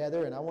read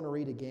together, and I want to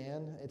read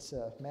again. It's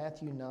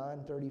Matthew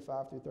 9,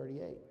 35 through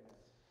 38.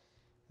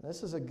 And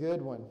this is a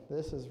good one.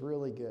 This is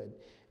really good.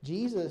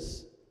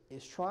 Jesus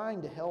is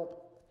trying to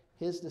help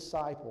his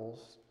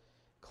disciples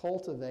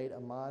cultivate a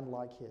mind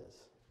like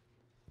his.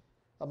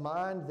 A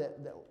mind that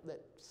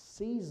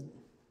sees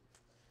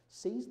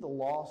the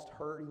lost,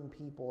 hurting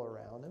people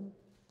around him,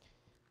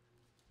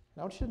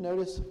 And I want you to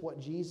notice what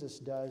Jesus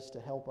does to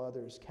help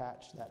others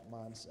catch that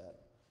mindset.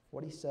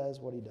 What he says,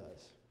 what he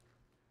does.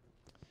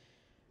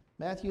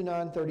 Matthew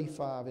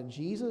 9:35, and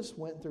Jesus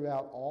went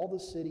throughout all the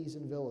cities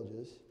and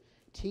villages,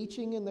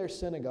 teaching in their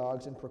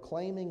synagogues and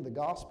proclaiming the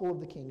gospel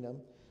of the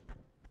kingdom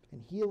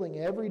and healing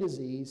every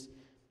disease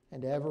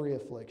and every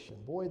affliction.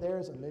 Boy,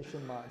 there's a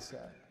mission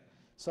mindset.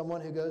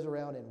 Someone who goes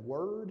around in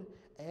word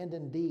and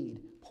in deed,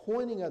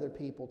 pointing other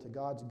people to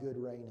God's good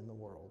reign in the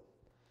world.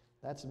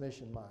 That's a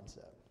mission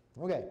mindset.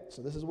 Okay,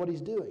 so this is what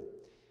he's doing.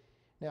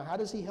 Now, how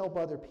does he help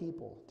other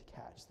people to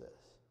catch this?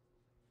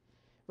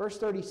 Verse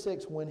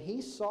 36, when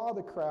he saw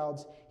the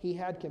crowds, he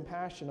had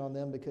compassion on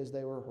them because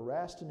they were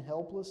harassed and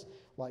helpless,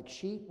 like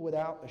sheep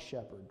without a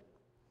shepherd.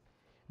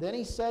 Then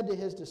he said to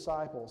his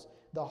disciples,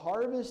 the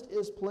harvest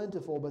is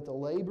plentiful, but the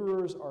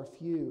laborers are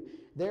few.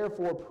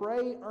 Therefore,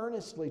 pray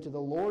earnestly to the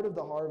Lord of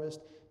the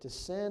harvest to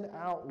send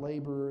out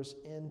laborers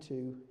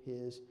into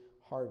his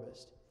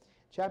harvest.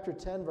 Chapter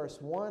 10, verse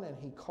 1, and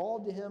he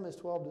called to him his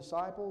 12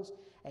 disciples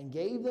and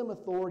gave them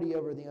authority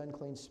over the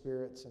unclean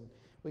spirits. And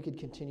we could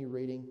continue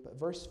reading, but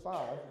verse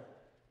 5,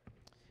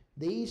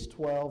 these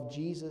 12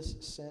 Jesus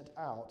sent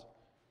out,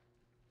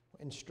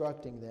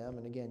 instructing them.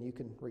 And again, you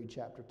can read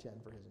chapter 10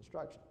 for his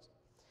instructions.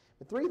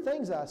 The three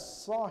things I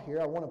saw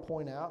here I want to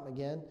point out, and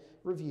again,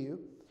 review.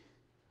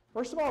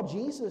 First of all,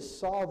 Jesus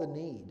saw the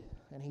need,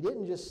 and he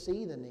didn't just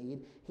see the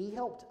need, he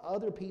helped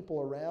other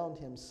people around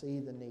him see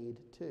the need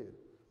too.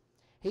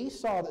 He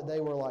saw that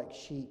they were like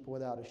sheep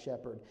without a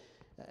shepherd.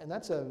 And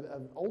that's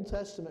an Old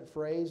Testament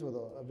phrase with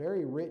a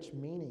very rich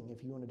meaning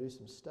if you want to do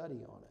some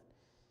study on it.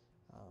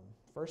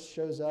 First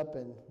shows up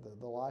in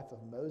the life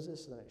of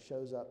Moses, then it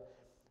shows up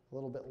a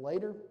little bit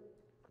later.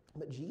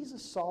 But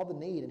Jesus saw the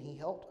need, and he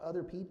helped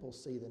other people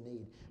see the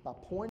need by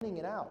pointing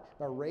it out,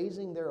 by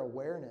raising their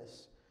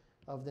awareness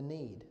of the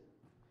need.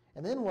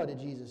 And then what did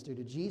Jesus do?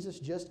 Did Jesus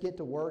just get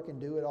to work and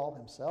do it all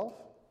himself?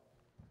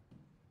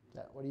 Is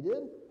that what he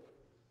did?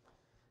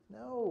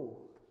 No.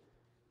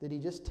 Did he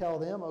just tell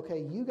them, okay,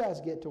 you guys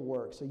get to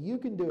work so you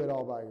can do it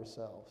all by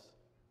yourselves?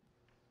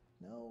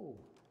 No.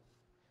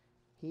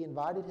 He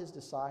invited his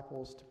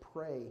disciples to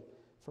pray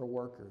for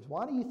workers.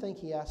 Why do you think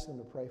he asked them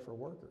to pray for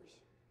workers?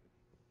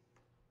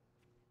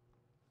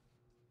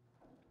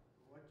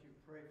 What you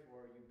pray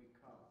for, you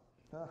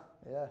become.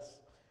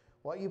 Yes.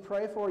 What you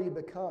pray for, you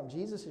become.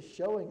 Jesus is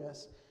showing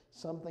us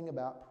something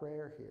about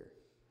prayer here.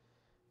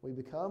 We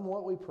become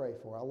what we pray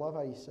for. I love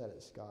how you said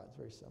it, Scott. It's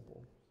very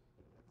simple.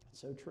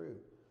 It's so true.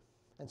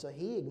 And so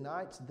he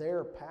ignites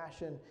their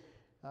passion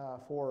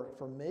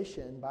for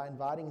mission by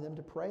inviting them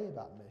to pray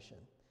about mission.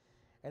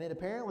 And it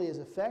apparently is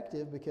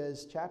effective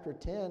because chapter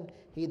 10,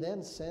 he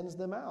then sends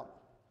them out.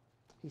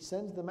 He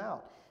sends them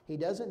out. He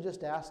doesn't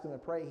just ask them to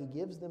pray, he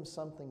gives them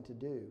something to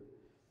do,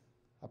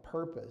 a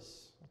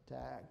purpose to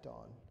act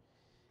on.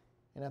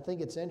 And I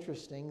think it's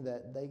interesting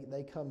that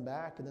they come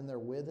back and then they're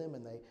with him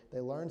and they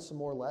learn some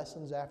more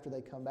lessons after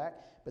they come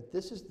back. But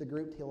this is the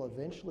group he'll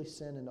eventually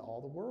send into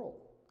all the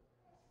world.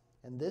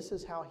 And this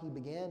is how he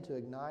began to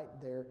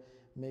ignite their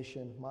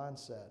mission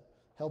mindset,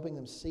 helping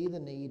them see the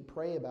need,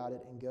 pray about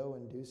it, and go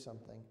and do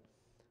something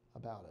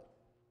about it.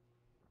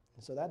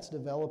 And so that's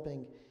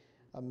developing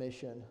a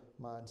mission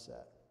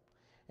mindset.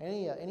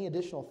 Any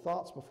additional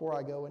thoughts before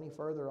I go any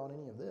further on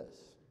any of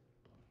this?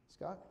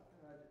 Scott?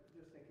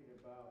 Just thinking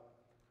about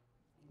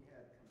he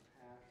had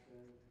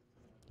compassion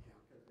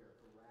because they're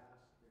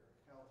harassed, they're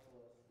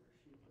helpless, they're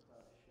sheep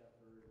without a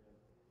shepherd. And,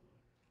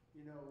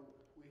 you know,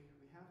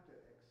 we have to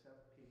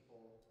accept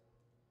people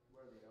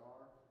where they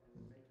are,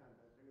 and many times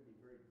they're going to be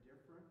very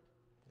different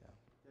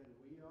than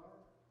we are.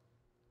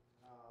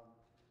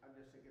 I'm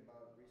just thinking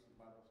about a recent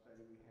Bible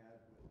study we had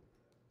with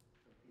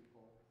some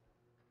people,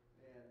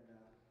 and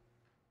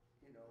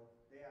you know,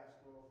 they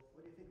asked, well,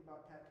 what do you think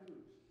about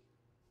tattoos?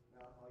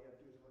 Well, all you have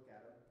to do is look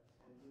at them,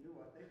 and you knew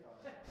what they thought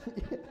about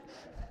it.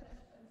 Right?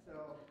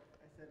 So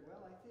I said,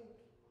 well, I think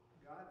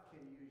God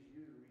can use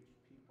you to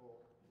reach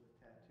people with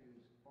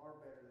tattoos far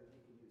better than he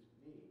can use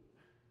me.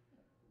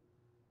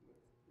 If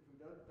we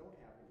don't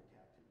have any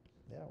tattoos.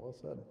 Yeah, well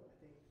said. I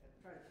think and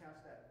try to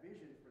cast that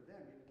vision for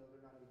them, even though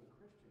they're not even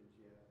Christians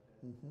yet.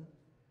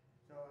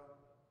 So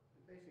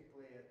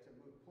basically, it's a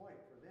moot point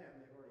for them.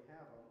 They already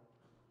have them.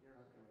 You're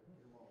not going to get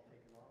them all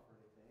taken off or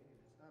anything,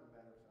 and it's not a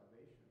matter of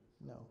salvation.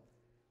 So No.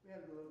 we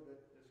had a little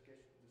bit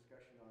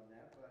discussion on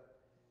that, but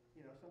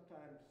you know,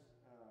 sometimes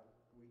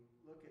we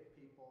look at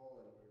people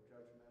and we're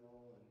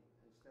judgmental, and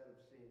instead of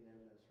seeing them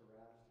as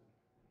harassed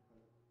and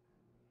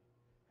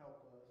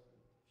helpless and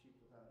sheep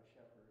without a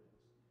shepherd,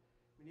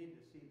 we need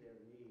to see their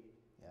need.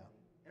 Yeah.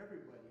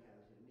 Everybody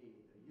has a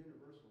need, a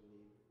universal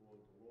need for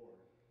the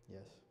Lord.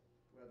 Yes.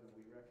 Whether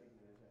we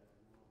recognize that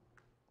or not.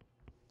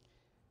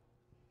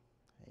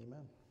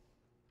 Amen.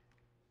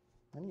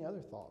 Any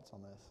other thoughts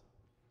on this?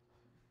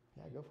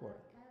 Yeah, go for it.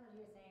 Kind of what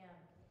you were saying,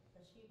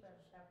 the sheep and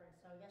the shepherd.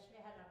 So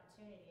yesterday I had an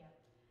opportunity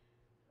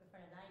in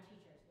front of 9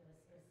 teachers.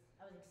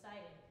 I was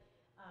excited.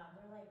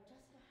 They're like,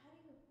 Jessica,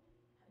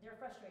 they're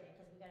frustrated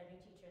because we got a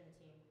new teacher in the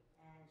team,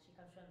 and she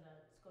comes from the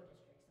school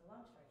district. So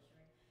long story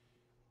short,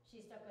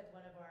 she's stuck with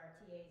one of our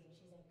TAs, and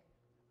she's like,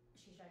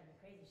 she's driving me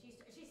crazy.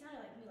 She sounded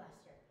like me last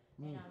year.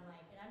 And I'm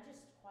like, and I'm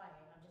just quiet,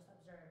 I'm just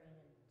observing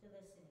and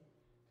listening,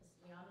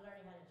 because, I'm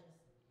learning how to just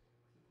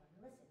keep on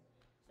listening.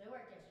 So it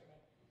worked yesterday.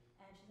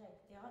 And she's like,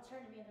 they all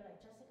turned to me and they're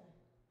like, Jessica,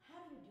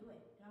 how do you do it?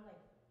 And I'm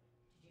like,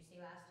 did you see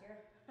last year?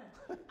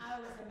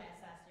 I was a mess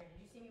last year. Did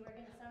you see me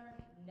working this summer?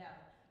 No,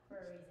 for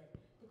a reason.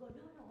 They go,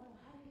 no,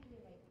 how do you do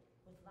it, like,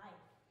 with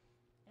life?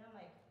 And I'm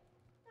like,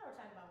 no, we're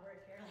talking about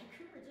work here. Like,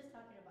 we were just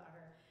talking about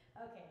her.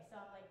 Okay, so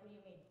I'm like, what do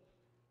you mean?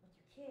 With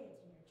your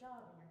kids and your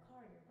job and your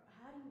car and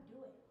how do you do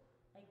it?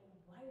 Like,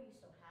 why are you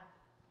so happy?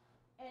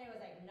 And it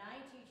was like 9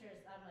 teachers.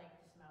 I'm like,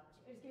 this mouth,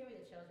 it was giving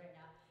me the chills right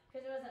now.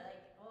 Because it wasn't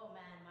like, oh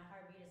man, my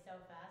heartbeat is so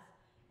fast.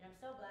 And I'm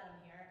so glad I'm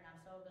here, and I'm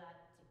so glad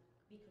to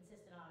be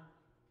consistent on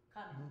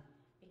coming,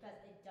 because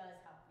it does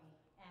help me.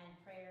 And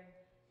prayer,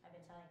 I've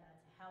been telling God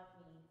to help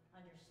me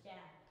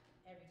understand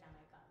every time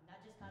I come. Not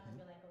just come and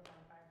be like, okay,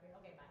 I'm fire prayer,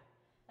 okay, bye.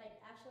 Like,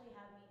 actually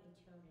have me in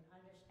tune and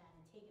understand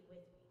and take it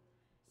with me.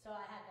 So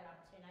I had that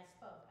opportunity, and I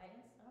spoke. I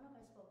don't know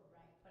if I spoke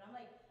right, but I'm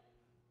like,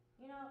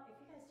 if you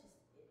guys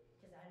just,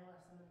 because I know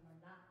that some of them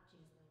are not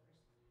Jesus believers,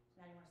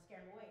 so now you want to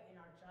scare them away. In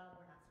our job,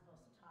 we're not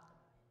supposed to talk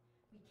about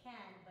it. We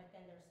can, but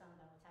then there's some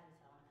that will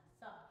tattletale on us.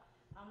 So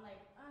I'm like,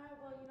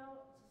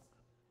 well, it's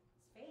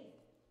faith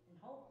and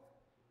hope.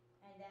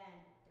 And then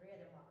 3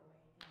 of them walk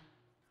away. And I'm like,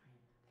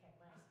 okay,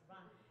 well, I see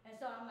wrong. And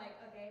so I'm like,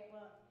 okay,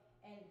 well,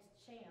 and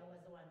Shayna was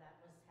the one that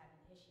was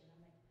having the issue. And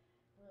I'm like,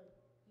 well,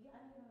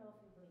 I don't even know if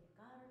you believe in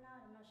God or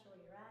not. I'm not sure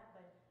where you're at,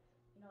 but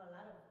a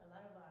lot of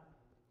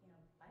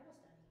Bible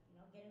study,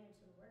 getting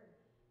into the Word.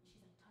 And she's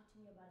like, talk to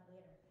me about it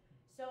later.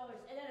 So,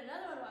 and then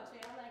another one walks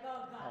away. I'm like,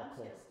 oh God, I'm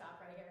just gonna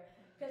stop right here,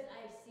 because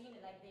I've seen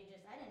it. Like,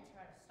 I didn't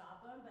try to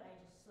stop them, but I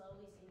just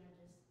slowly seen them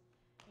just,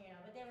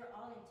 but they were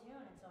all in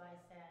tune. And so I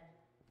said,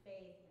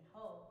 faith and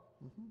hope.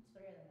 3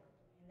 of them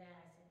walked away. And then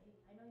I said, hey,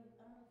 I don't know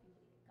if you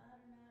believe in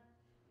God or not.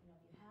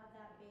 If you have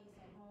that base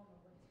at home or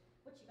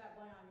what you got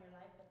going on in your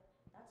life, but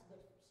that's a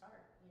good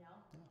start. Yeah.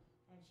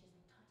 And she's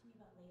like, talk to me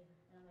about later.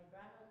 And I'm like,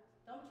 Grandma,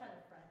 don't try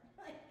to front.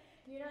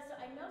 So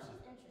I know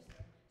she's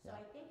interested. So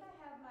I think I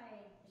have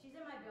she's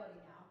in my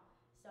building now.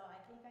 So I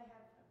think I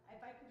have,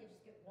 if I can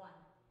just get one.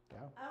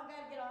 Yeah. I don't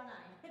gotta get all 9,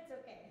 it's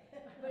okay.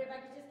 But if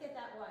I could just get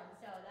that one,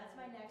 so that's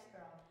my next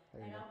girl.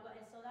 And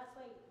so that's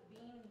why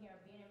being here,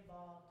 being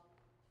involved,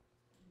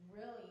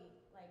 really,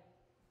 like,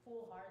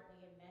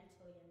 full-heartedly and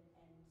mentally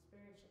and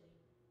spiritually,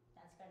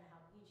 that's gonna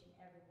help each and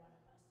every one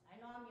of us. I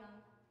know I'm young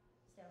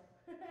still,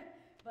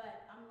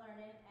 but I'm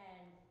learning,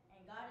 and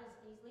God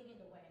he's leading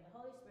the way. And the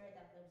Holy Spirit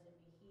that lives in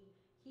me,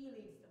 he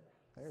leads the way.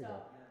 There you so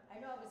go. I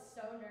know I was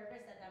so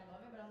nervous at that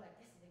moment, but I'm like,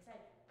 this is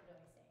exciting. What do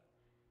I say?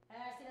 And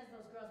as soon as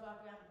those girls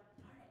walked around,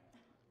 I'm like,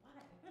 darn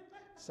it, why?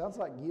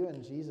 Sounds like you and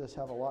Jesus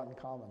have a lot in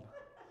common.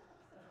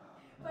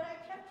 But I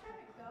kept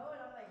trying to go, and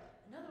I'm like,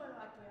 another one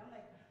walked away. I'm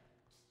like,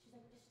 she's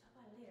like, just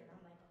stop by later. And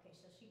I'm like, okay,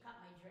 so she caught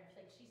my drift.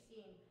 Like, she's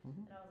seen,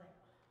 and I was like,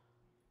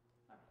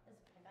 all right, that's okay.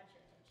 I got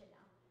your attention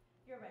now.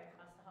 You're right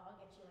across the hall. I'll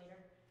get you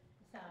later.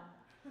 So.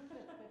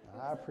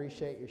 I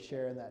appreciate you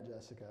sharing that,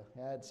 Jessica.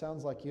 Yeah, it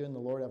sounds like you and the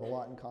Lord have a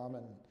lot in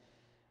common.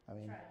 I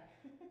mean,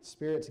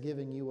 Spirit's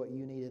giving you what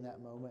you need in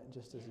that moment,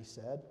 just as He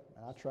said,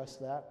 and I trust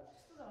that.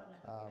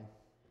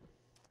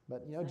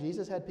 But,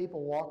 Jesus had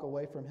people walk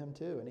away from Him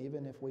too, and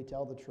even if we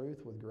tell the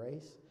truth with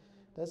grace,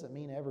 doesn't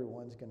mean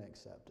everyone's going to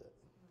accept it.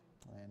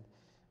 And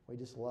we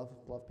just love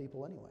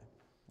people anyway,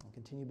 and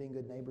continue being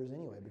good neighbors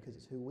anyway, because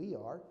it's who we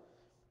are,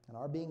 and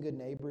our being good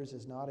neighbors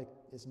is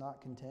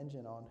not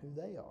contingent on who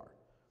they are.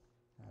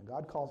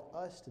 God calls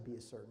us to be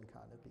a certain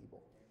kind of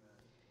people.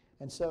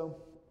 And so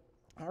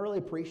I really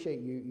appreciate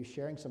you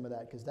sharing some of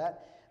that, because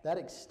that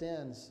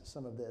extends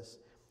some of this.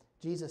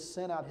 Jesus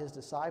sent out His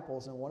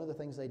disciples, and one of the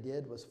things they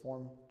did was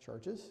form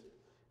churches.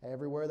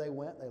 Everywhere they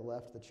went, they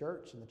left the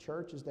church, and the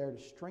church is there to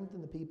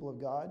strengthen the people of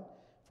God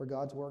for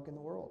God's work in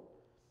the world.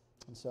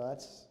 And so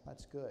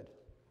that's good.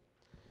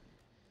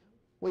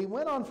 We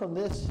went on from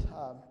this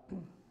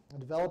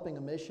developing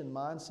a mission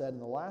mindset,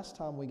 and the last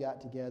time we got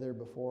together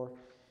before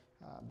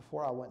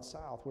I went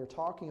south, we were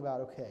talking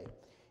about, okay,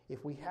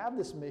 if we have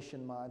this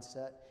mission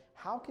mindset,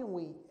 how can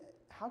we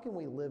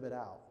live it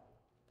out?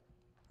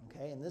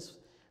 Okay, and this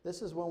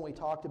is when we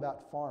talked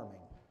about farming.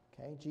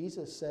 Okay,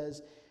 Jesus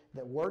says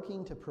that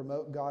working to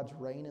promote God's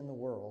reign in the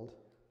world,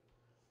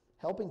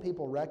 helping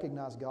people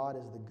recognize God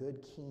as the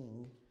good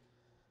king,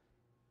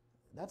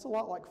 that's a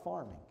lot like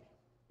farming.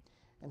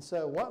 And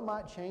so what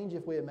might change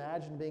if we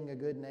imagine being a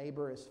good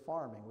neighbor as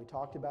farming? We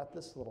talked about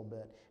this a little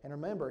bit. And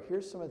remember,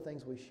 here's some of the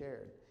things we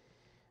shared.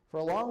 For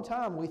a long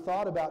time, we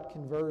thought about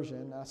conversion,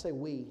 and I say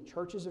we,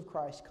 churches of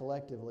Christ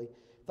collectively,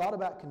 thought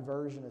about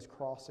conversion as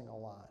crossing a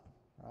line,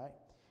 right?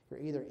 You're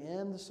either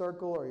in the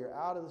circle or you're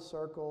out of the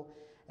circle,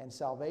 and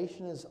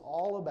salvation is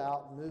all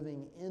about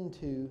moving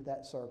into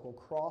that circle,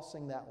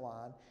 crossing that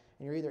line,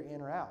 and you're either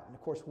in or out. And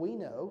of course, we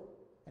know,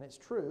 and it's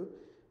true,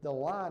 the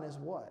line is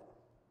what?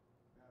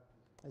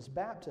 It's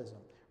baptism.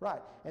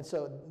 Right. And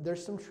so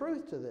there's some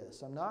truth to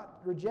this. I'm not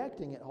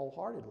rejecting it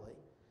wholeheartedly.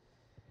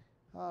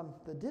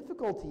 The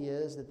difficulty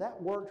is that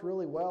that worked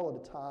really well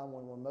at a time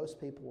when most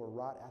people were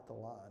right at the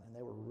line and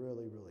they were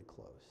really, really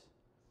close.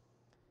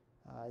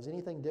 Is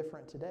anything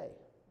different today?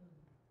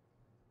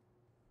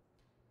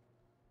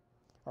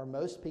 Are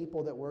most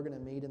people that we're going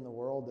to meet in the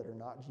world that are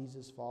not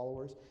Jesus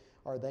followers,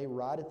 are they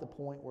right at the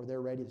point where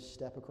they're ready to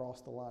step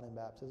across the line in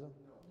baptism?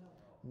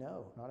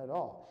 No, not at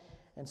all.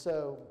 And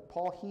so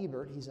Paul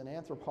Hebert, he's an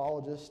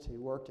anthropologist who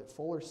worked at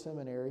Fuller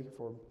Seminary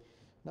for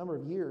a number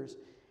of years.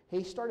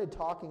 He started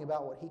talking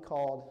about what he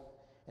called,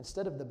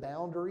 instead of the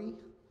boundary,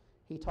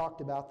 he talked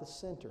about the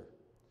center.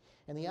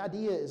 And the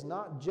idea is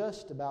not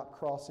just about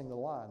crossing the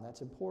line.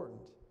 That's important.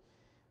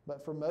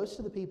 But for most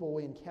of the people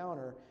we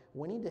encounter,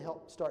 we need to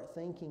start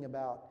thinking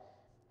about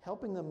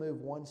helping them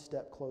move one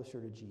step closer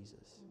to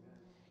Jesus.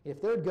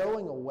 If they're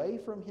going away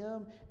from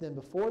Him, then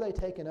before they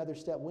take another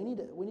step, we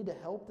need to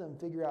help them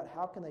figure out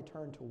how can they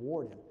turn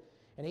toward Him.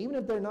 And even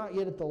if they're not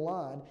yet at the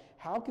line,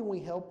 how can we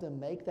help them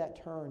make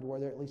that turn to where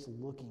they're at least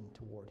looking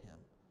toward Him?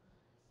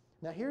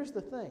 Now here's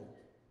the thing.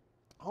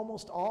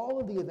 Almost all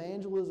of the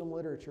evangelism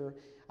literature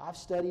I've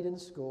studied in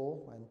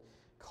school and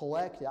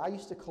collected. I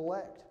used to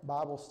collect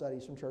Bible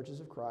studies from Churches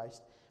of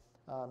Christ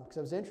because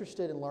I was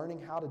interested in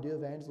learning how to do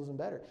evangelism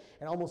better.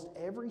 And almost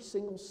every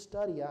single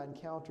study I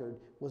encountered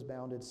was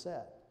bounded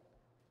set.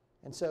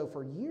 And so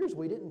for years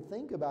we didn't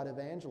think about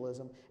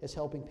evangelism as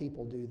helping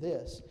people do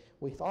this.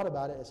 We thought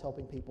about it as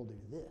helping people do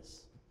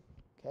this.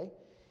 Okay?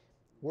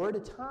 We're at a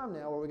time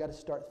now where we got to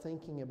start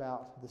thinking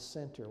about the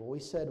center. Well, we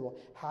said, well,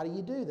 how do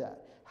you do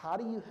that? How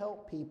do you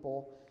help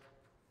people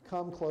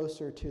come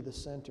closer to the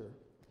center?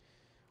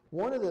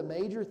 One of the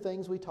major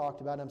things we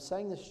talked about, I'm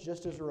saying this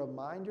just as a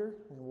reminder,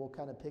 and we'll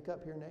kind of pick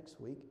up here next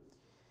week.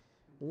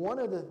 One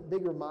of the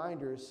big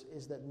reminders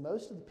is that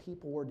most of the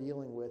people we're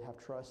dealing with have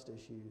trust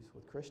issues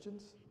with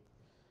Christians,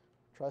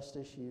 trust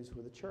issues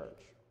with the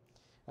church.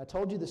 I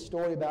told you the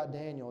story about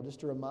Daniel,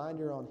 just a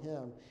reminder on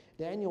him.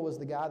 Daniel was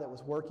the guy that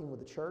was working with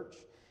the church,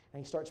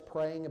 and he starts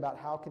praying about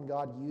how can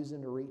God use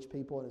him to reach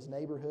people in his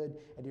neighborhood.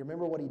 And do you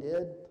remember what he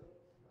did?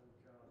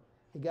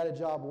 He got a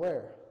job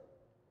where?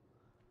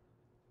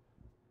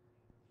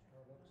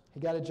 He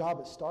got a job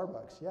at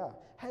Starbucks, yeah.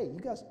 Hey, you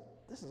guys,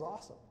 this is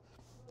awesome.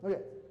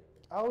 Okay.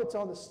 Oh, it's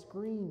on the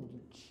screen,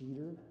 you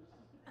cheater.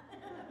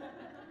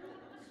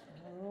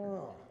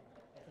 Oh.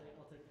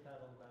 I'll take the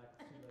pat on the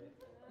back. Too late.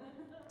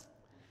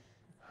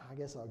 I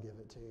guess I'll give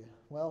it to you.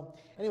 Well,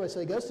 anyway, so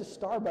he goes to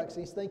Starbucks and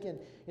he's thinking,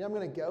 I'm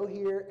going to go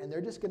here and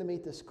they're just going to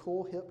meet this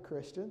cool, hip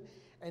Christian.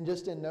 And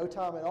just in no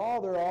time at all,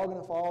 they're all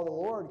going to follow the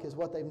Lord because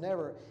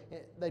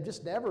they've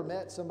just never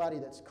met somebody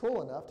that's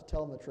cool enough to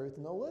tell them the truth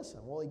and they'll listen.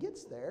 Well, he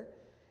gets there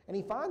and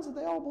he finds that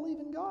they all believe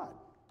in God.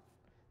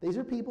 These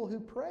are people who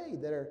pray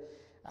that are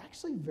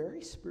actually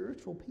very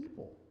spiritual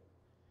people.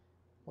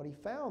 What he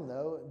found,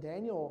 though,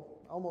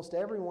 Daniel, almost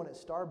everyone at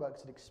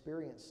Starbucks had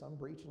experienced some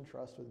breach in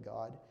trust with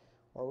God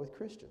or with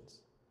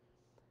Christians.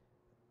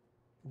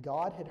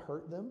 God had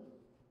hurt them,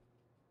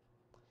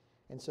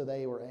 and so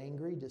they were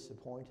angry,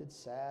 disappointed,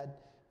 sad,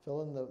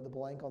 fill in the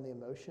blank on the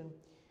emotion.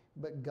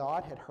 But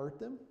God had hurt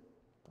them,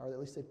 or at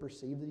least they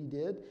perceived that He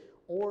did,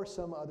 or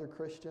some other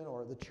Christian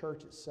or the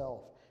church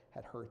itself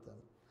had hurt them.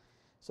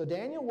 So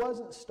Daniel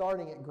wasn't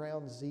starting at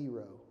ground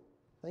zero.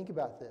 Think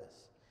about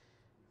this.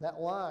 That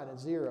line at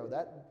 0,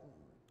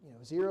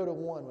 0 to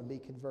 1 would be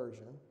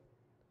conversion.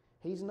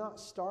 He's not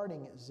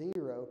starting at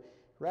 0.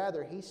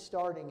 Rather, he's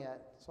starting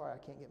at, sorry, I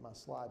can't get my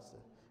slides to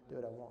do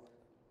what I want.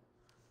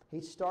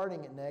 He's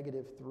starting at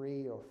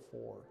 -3 or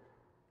 4.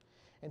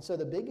 And so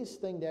the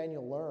biggest thing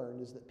Daniel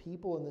learned is that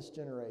people in this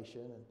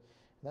generation, and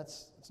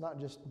it's not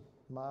just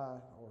my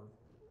or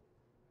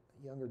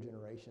younger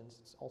generations,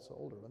 it's also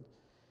older ones.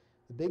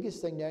 The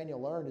biggest thing Daniel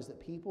learned is that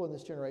people in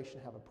this generation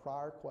have a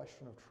prior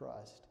question of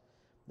trust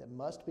that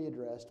must be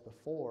addressed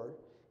before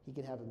he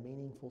can have a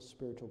meaningful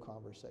spiritual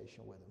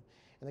conversation with him.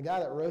 And the guy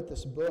that wrote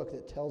this book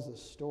that tells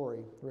this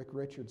story, Rick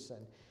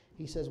Richardson,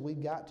 he says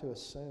we've got to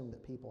assume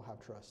that people have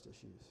trust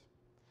issues.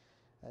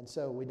 And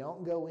so we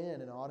don't go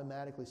in and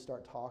automatically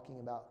start talking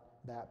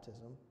about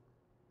baptism.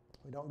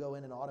 We don't go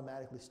in and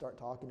automatically start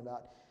talking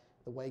about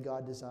the way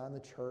God designed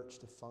the church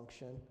to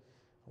function,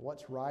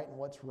 what's right and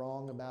what's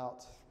wrong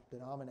about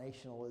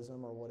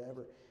denominationalism or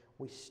whatever.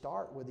 We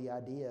start with the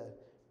idea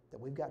that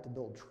we've got to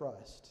build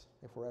trust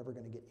if we're ever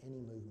going to get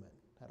any movement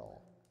at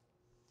all.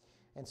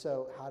 And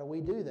so how do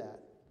we do that?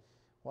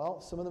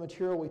 Well, some of the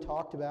material we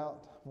talked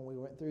about when we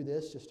went through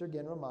this, just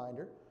again, a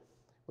reminder,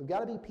 we've got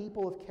to be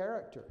people of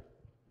character,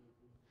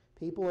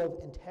 people of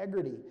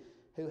integrity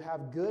who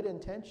have good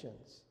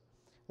intentions.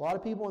 A lot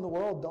of people in the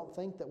world don't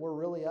think that we're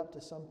really up to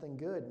something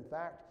good. In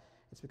fact,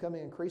 it's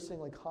becoming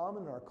increasingly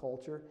common in our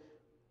culture.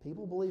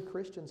 People believe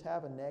Christians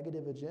have a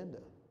negative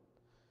agenda.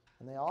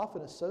 And they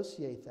often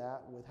associate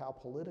that with how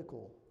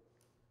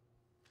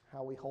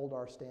we hold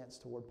our stance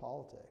toward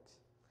politics.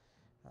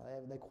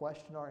 They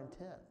question our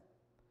intent.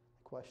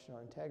 They question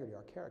our integrity,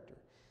 our character.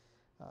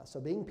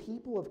 So being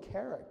people of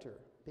character,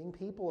 being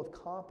people of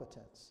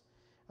competence,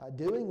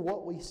 doing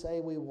what we say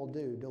we will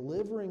do,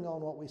 delivering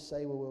on what we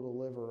say we will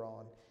deliver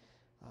on,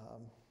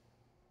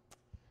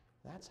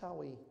 That's how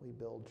we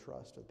build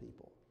trust with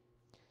people.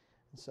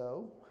 And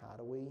so, how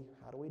do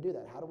we do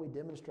that? How do we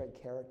demonstrate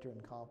character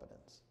and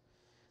competence?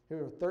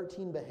 Here are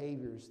 13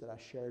 behaviors that I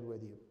shared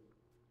with you.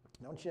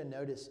 I want you to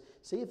notice,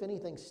 see if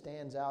anything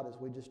stands out as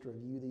we just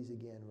review these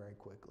again very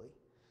quickly.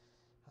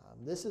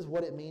 This is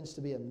what it means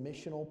to be a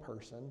missional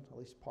person, at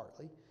least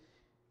partly.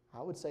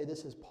 I would say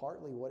this is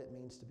partly what it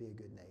means to be a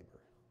good neighbor.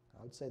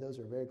 I would say those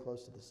are very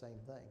close to the same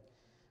thing.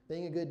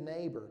 Being a good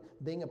neighbor,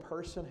 being a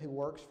person who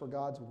works for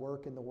God's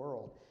work in the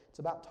world. It's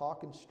about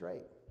talking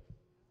straight.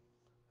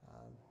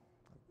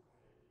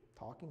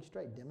 Talking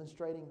straight,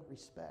 demonstrating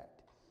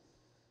respect.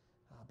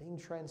 Being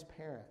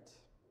transparent.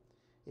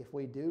 If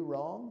we do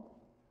wrong,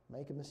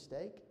 make a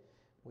mistake,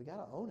 we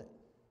got to own it.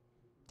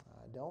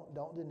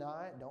 Don't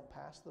deny it. Don't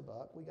pass the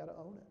buck. We got to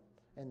own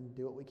it and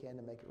do what we can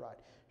to make it right.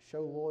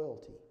 Show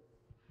loyalty.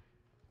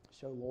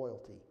 Show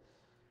loyalty.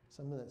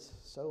 Something that's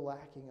so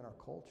lacking in our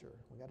culture.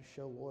 We got to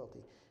show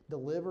loyalty.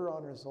 Deliver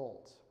on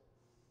results.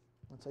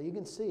 And so you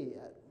can see,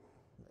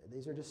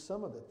 these are just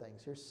some of the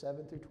things. Here's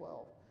 7 through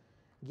 12.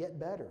 Get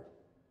better.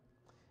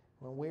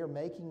 When we are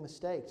making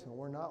mistakes, when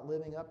we're not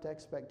living up to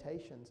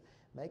expectations,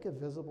 make a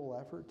visible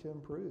effort to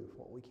improve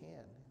what we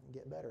can and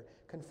get better.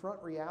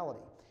 Confront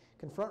reality.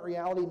 Confront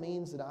reality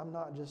means that I'm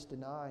not just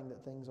denying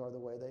that things are the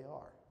way they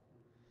are.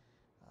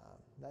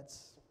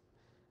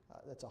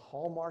 That's a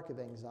hallmark of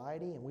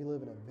anxiety, and we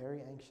live in a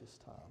very anxious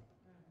time.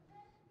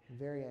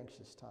 Very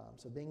anxious time.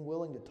 So being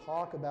willing to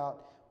talk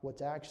about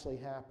what's actually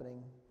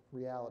happening,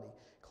 reality.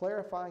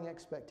 Clarifying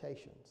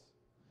expectations.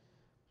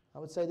 I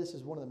would say this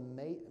is one of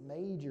the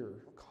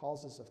major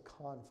causes of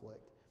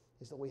conflict,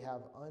 is that we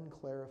have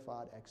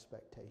unclarified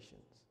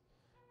expectations.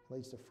 It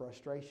leads to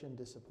frustration,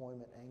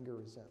 disappointment, anger,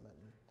 resentment.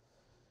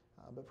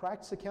 But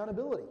practice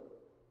accountability.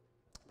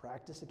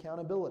 Practice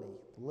accountability.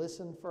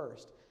 Listen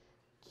first.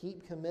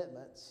 Keep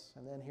commitments.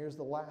 And then here's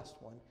the last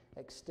one.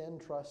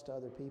 Extend trust to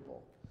other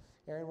people.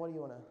 Aaron, what do you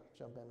want to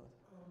jump in with?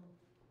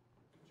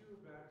 Could you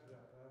go back to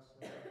that last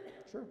slide?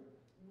 Sure.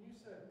 When you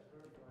said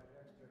clarified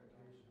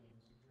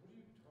expectations, what are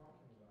you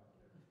talking about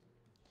there?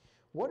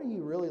 What are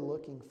you really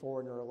looking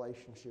for in a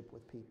relationship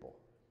with people?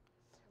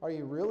 Are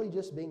you really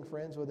just being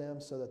friends with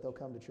them so that they'll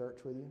come to church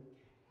with you?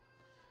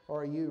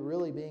 Or are you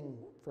really being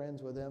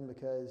friends with them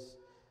because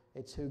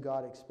it's who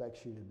God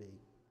expects you to be?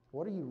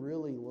 What are you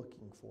really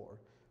looking for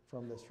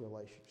from this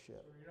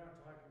relationship? So you're not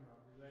talking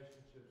about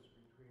relationships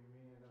between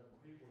me and other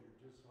people.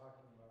 You're just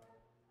talking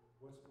about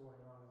what's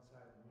going on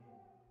inside of me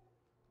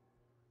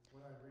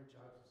when I reach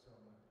out to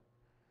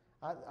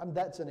someone.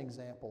 That's an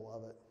example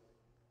of it.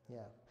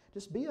 Yeah.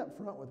 Just be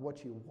upfront with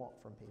what you want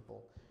from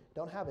people.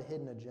 Don't have a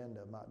hidden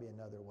agenda, might be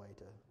another way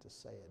to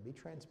say it. Be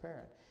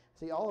transparent.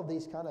 See, all of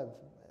these kind of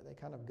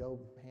go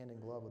hand in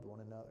glove with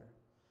one another.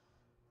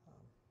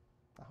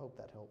 I hope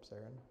that helps,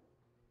 Aaron.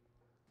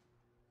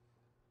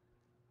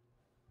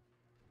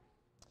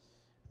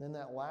 Then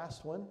that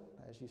last one,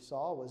 as you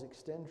saw, was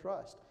extend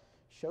trust.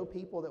 Show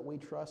people that we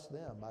trust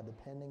them by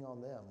depending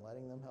on them,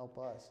 letting them help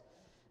us.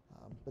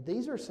 But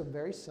these are some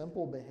very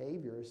simple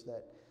behaviors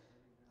that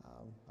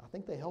I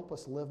think they help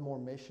us live more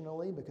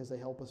missionally because they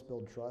help us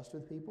build trust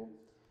with people.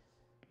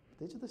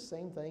 These are the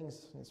same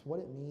things. It's what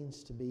it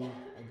means to be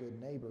a good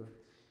neighbor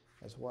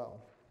as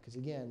well. Because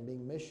again,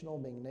 being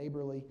missional, being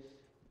neighborly,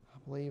 I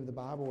believe the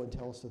Bible would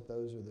tell us that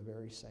those are the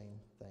very same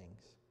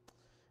things.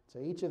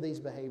 So each of these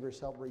behaviors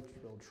help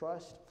build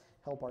trust,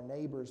 help our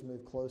neighbors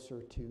move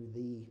closer to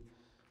the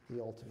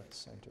ultimate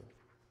center.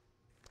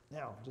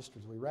 Now, just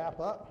as we wrap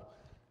up,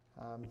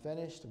 I'm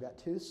finished. I've got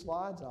 2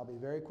 slides, and I'll be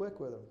very quick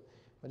with them.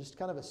 But just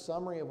kind of a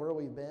summary of where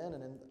we've been,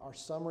 and in our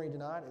summary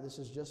tonight, this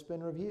has just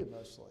been reviewed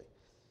mostly.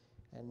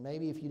 And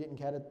maybe if you didn't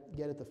get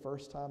it the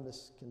first time,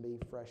 this can be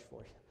fresh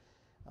for you.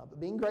 But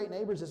being great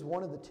neighbors is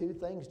one of the 2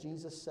 things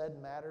Jesus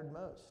said mattered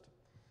most.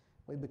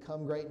 We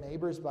become great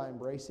neighbors by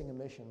embracing a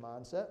mission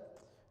mindset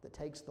that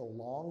takes the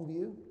long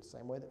view,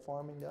 same way that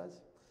farming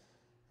does.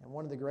 And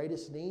one of the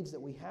greatest needs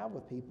that we have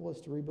with people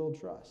is to rebuild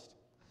trust.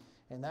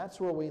 And that's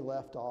where we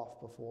left off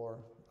before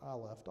I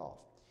left off.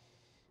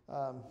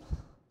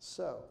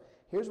 So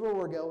here's where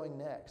we're going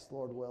next,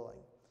 Lord willing.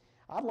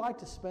 I'd like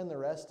to spend the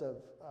rest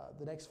of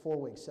the next 4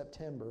 weeks,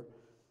 September,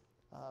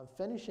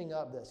 finishing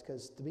up this,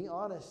 because to be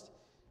honest,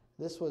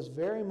 this was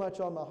very much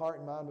on my heart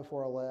and mind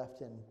before I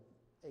left, and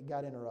it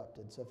got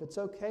interrupted. So if it's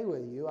okay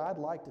with you, I'd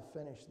like to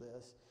finish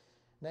this.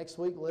 Next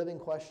week, living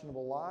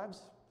questionable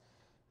lives.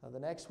 The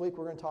next week,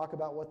 we're going to talk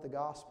about what the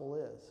gospel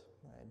is.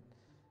 Right?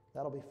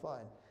 That'll be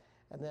fun.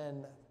 And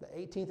then the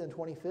 18th and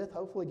 25th,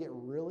 hopefully get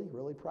really,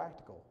 really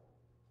practical.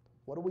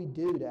 What do we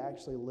do to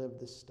actually live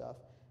this stuff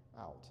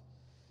out?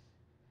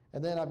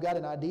 And then I've got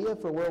an idea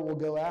for where we'll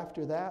go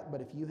after that,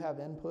 but if you have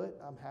input,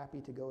 I'm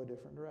happy to go a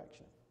different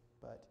direction.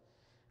 But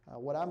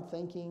what I'm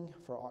thinking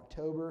for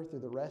October through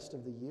the rest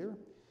of the year,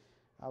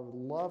 I would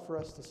love for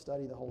us to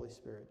study the Holy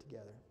Spirit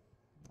together.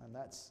 And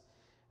that's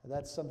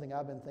something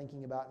I've been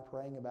thinking about and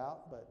praying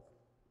about, but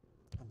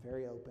I'm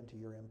very open to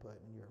your input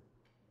and your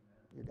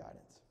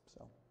guidance.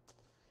 So,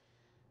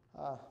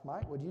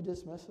 Mike, would you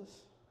dismiss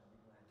us?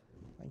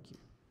 Thank you.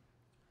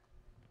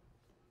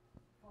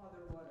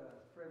 Father,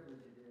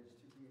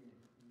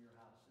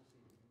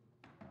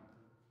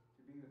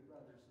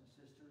 brothers and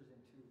sisters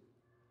and to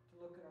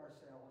look at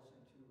ourselves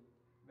and to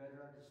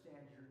better understand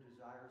your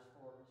desires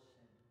for us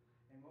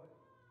and what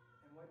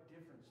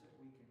difference that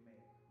we can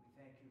make. We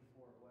thank you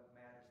for what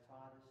Matt has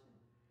taught us, and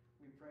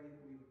we pray that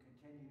we would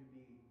continue to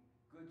be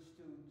good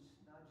students,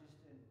 not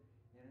just in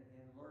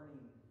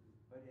learning,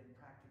 but in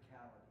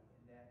practicality,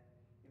 and that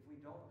if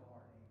we don't know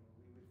our neighbor,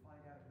 we would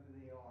find out who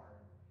they are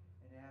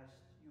and ask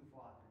you,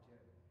 Father, to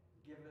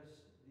give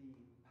us the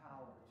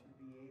power to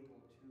be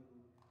able to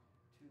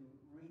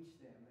reach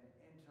them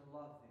and to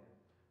love them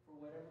for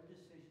whatever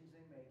decisions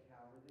they make,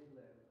 however they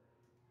live.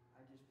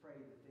 I just pray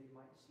that they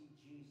might see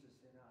Jesus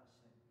in us,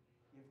 and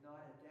if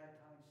not at that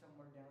time,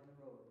 somewhere down the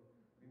road,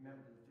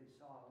 remember that they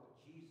saw what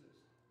Jesus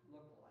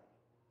looked like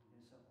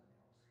in someone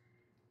else.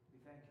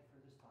 We thank you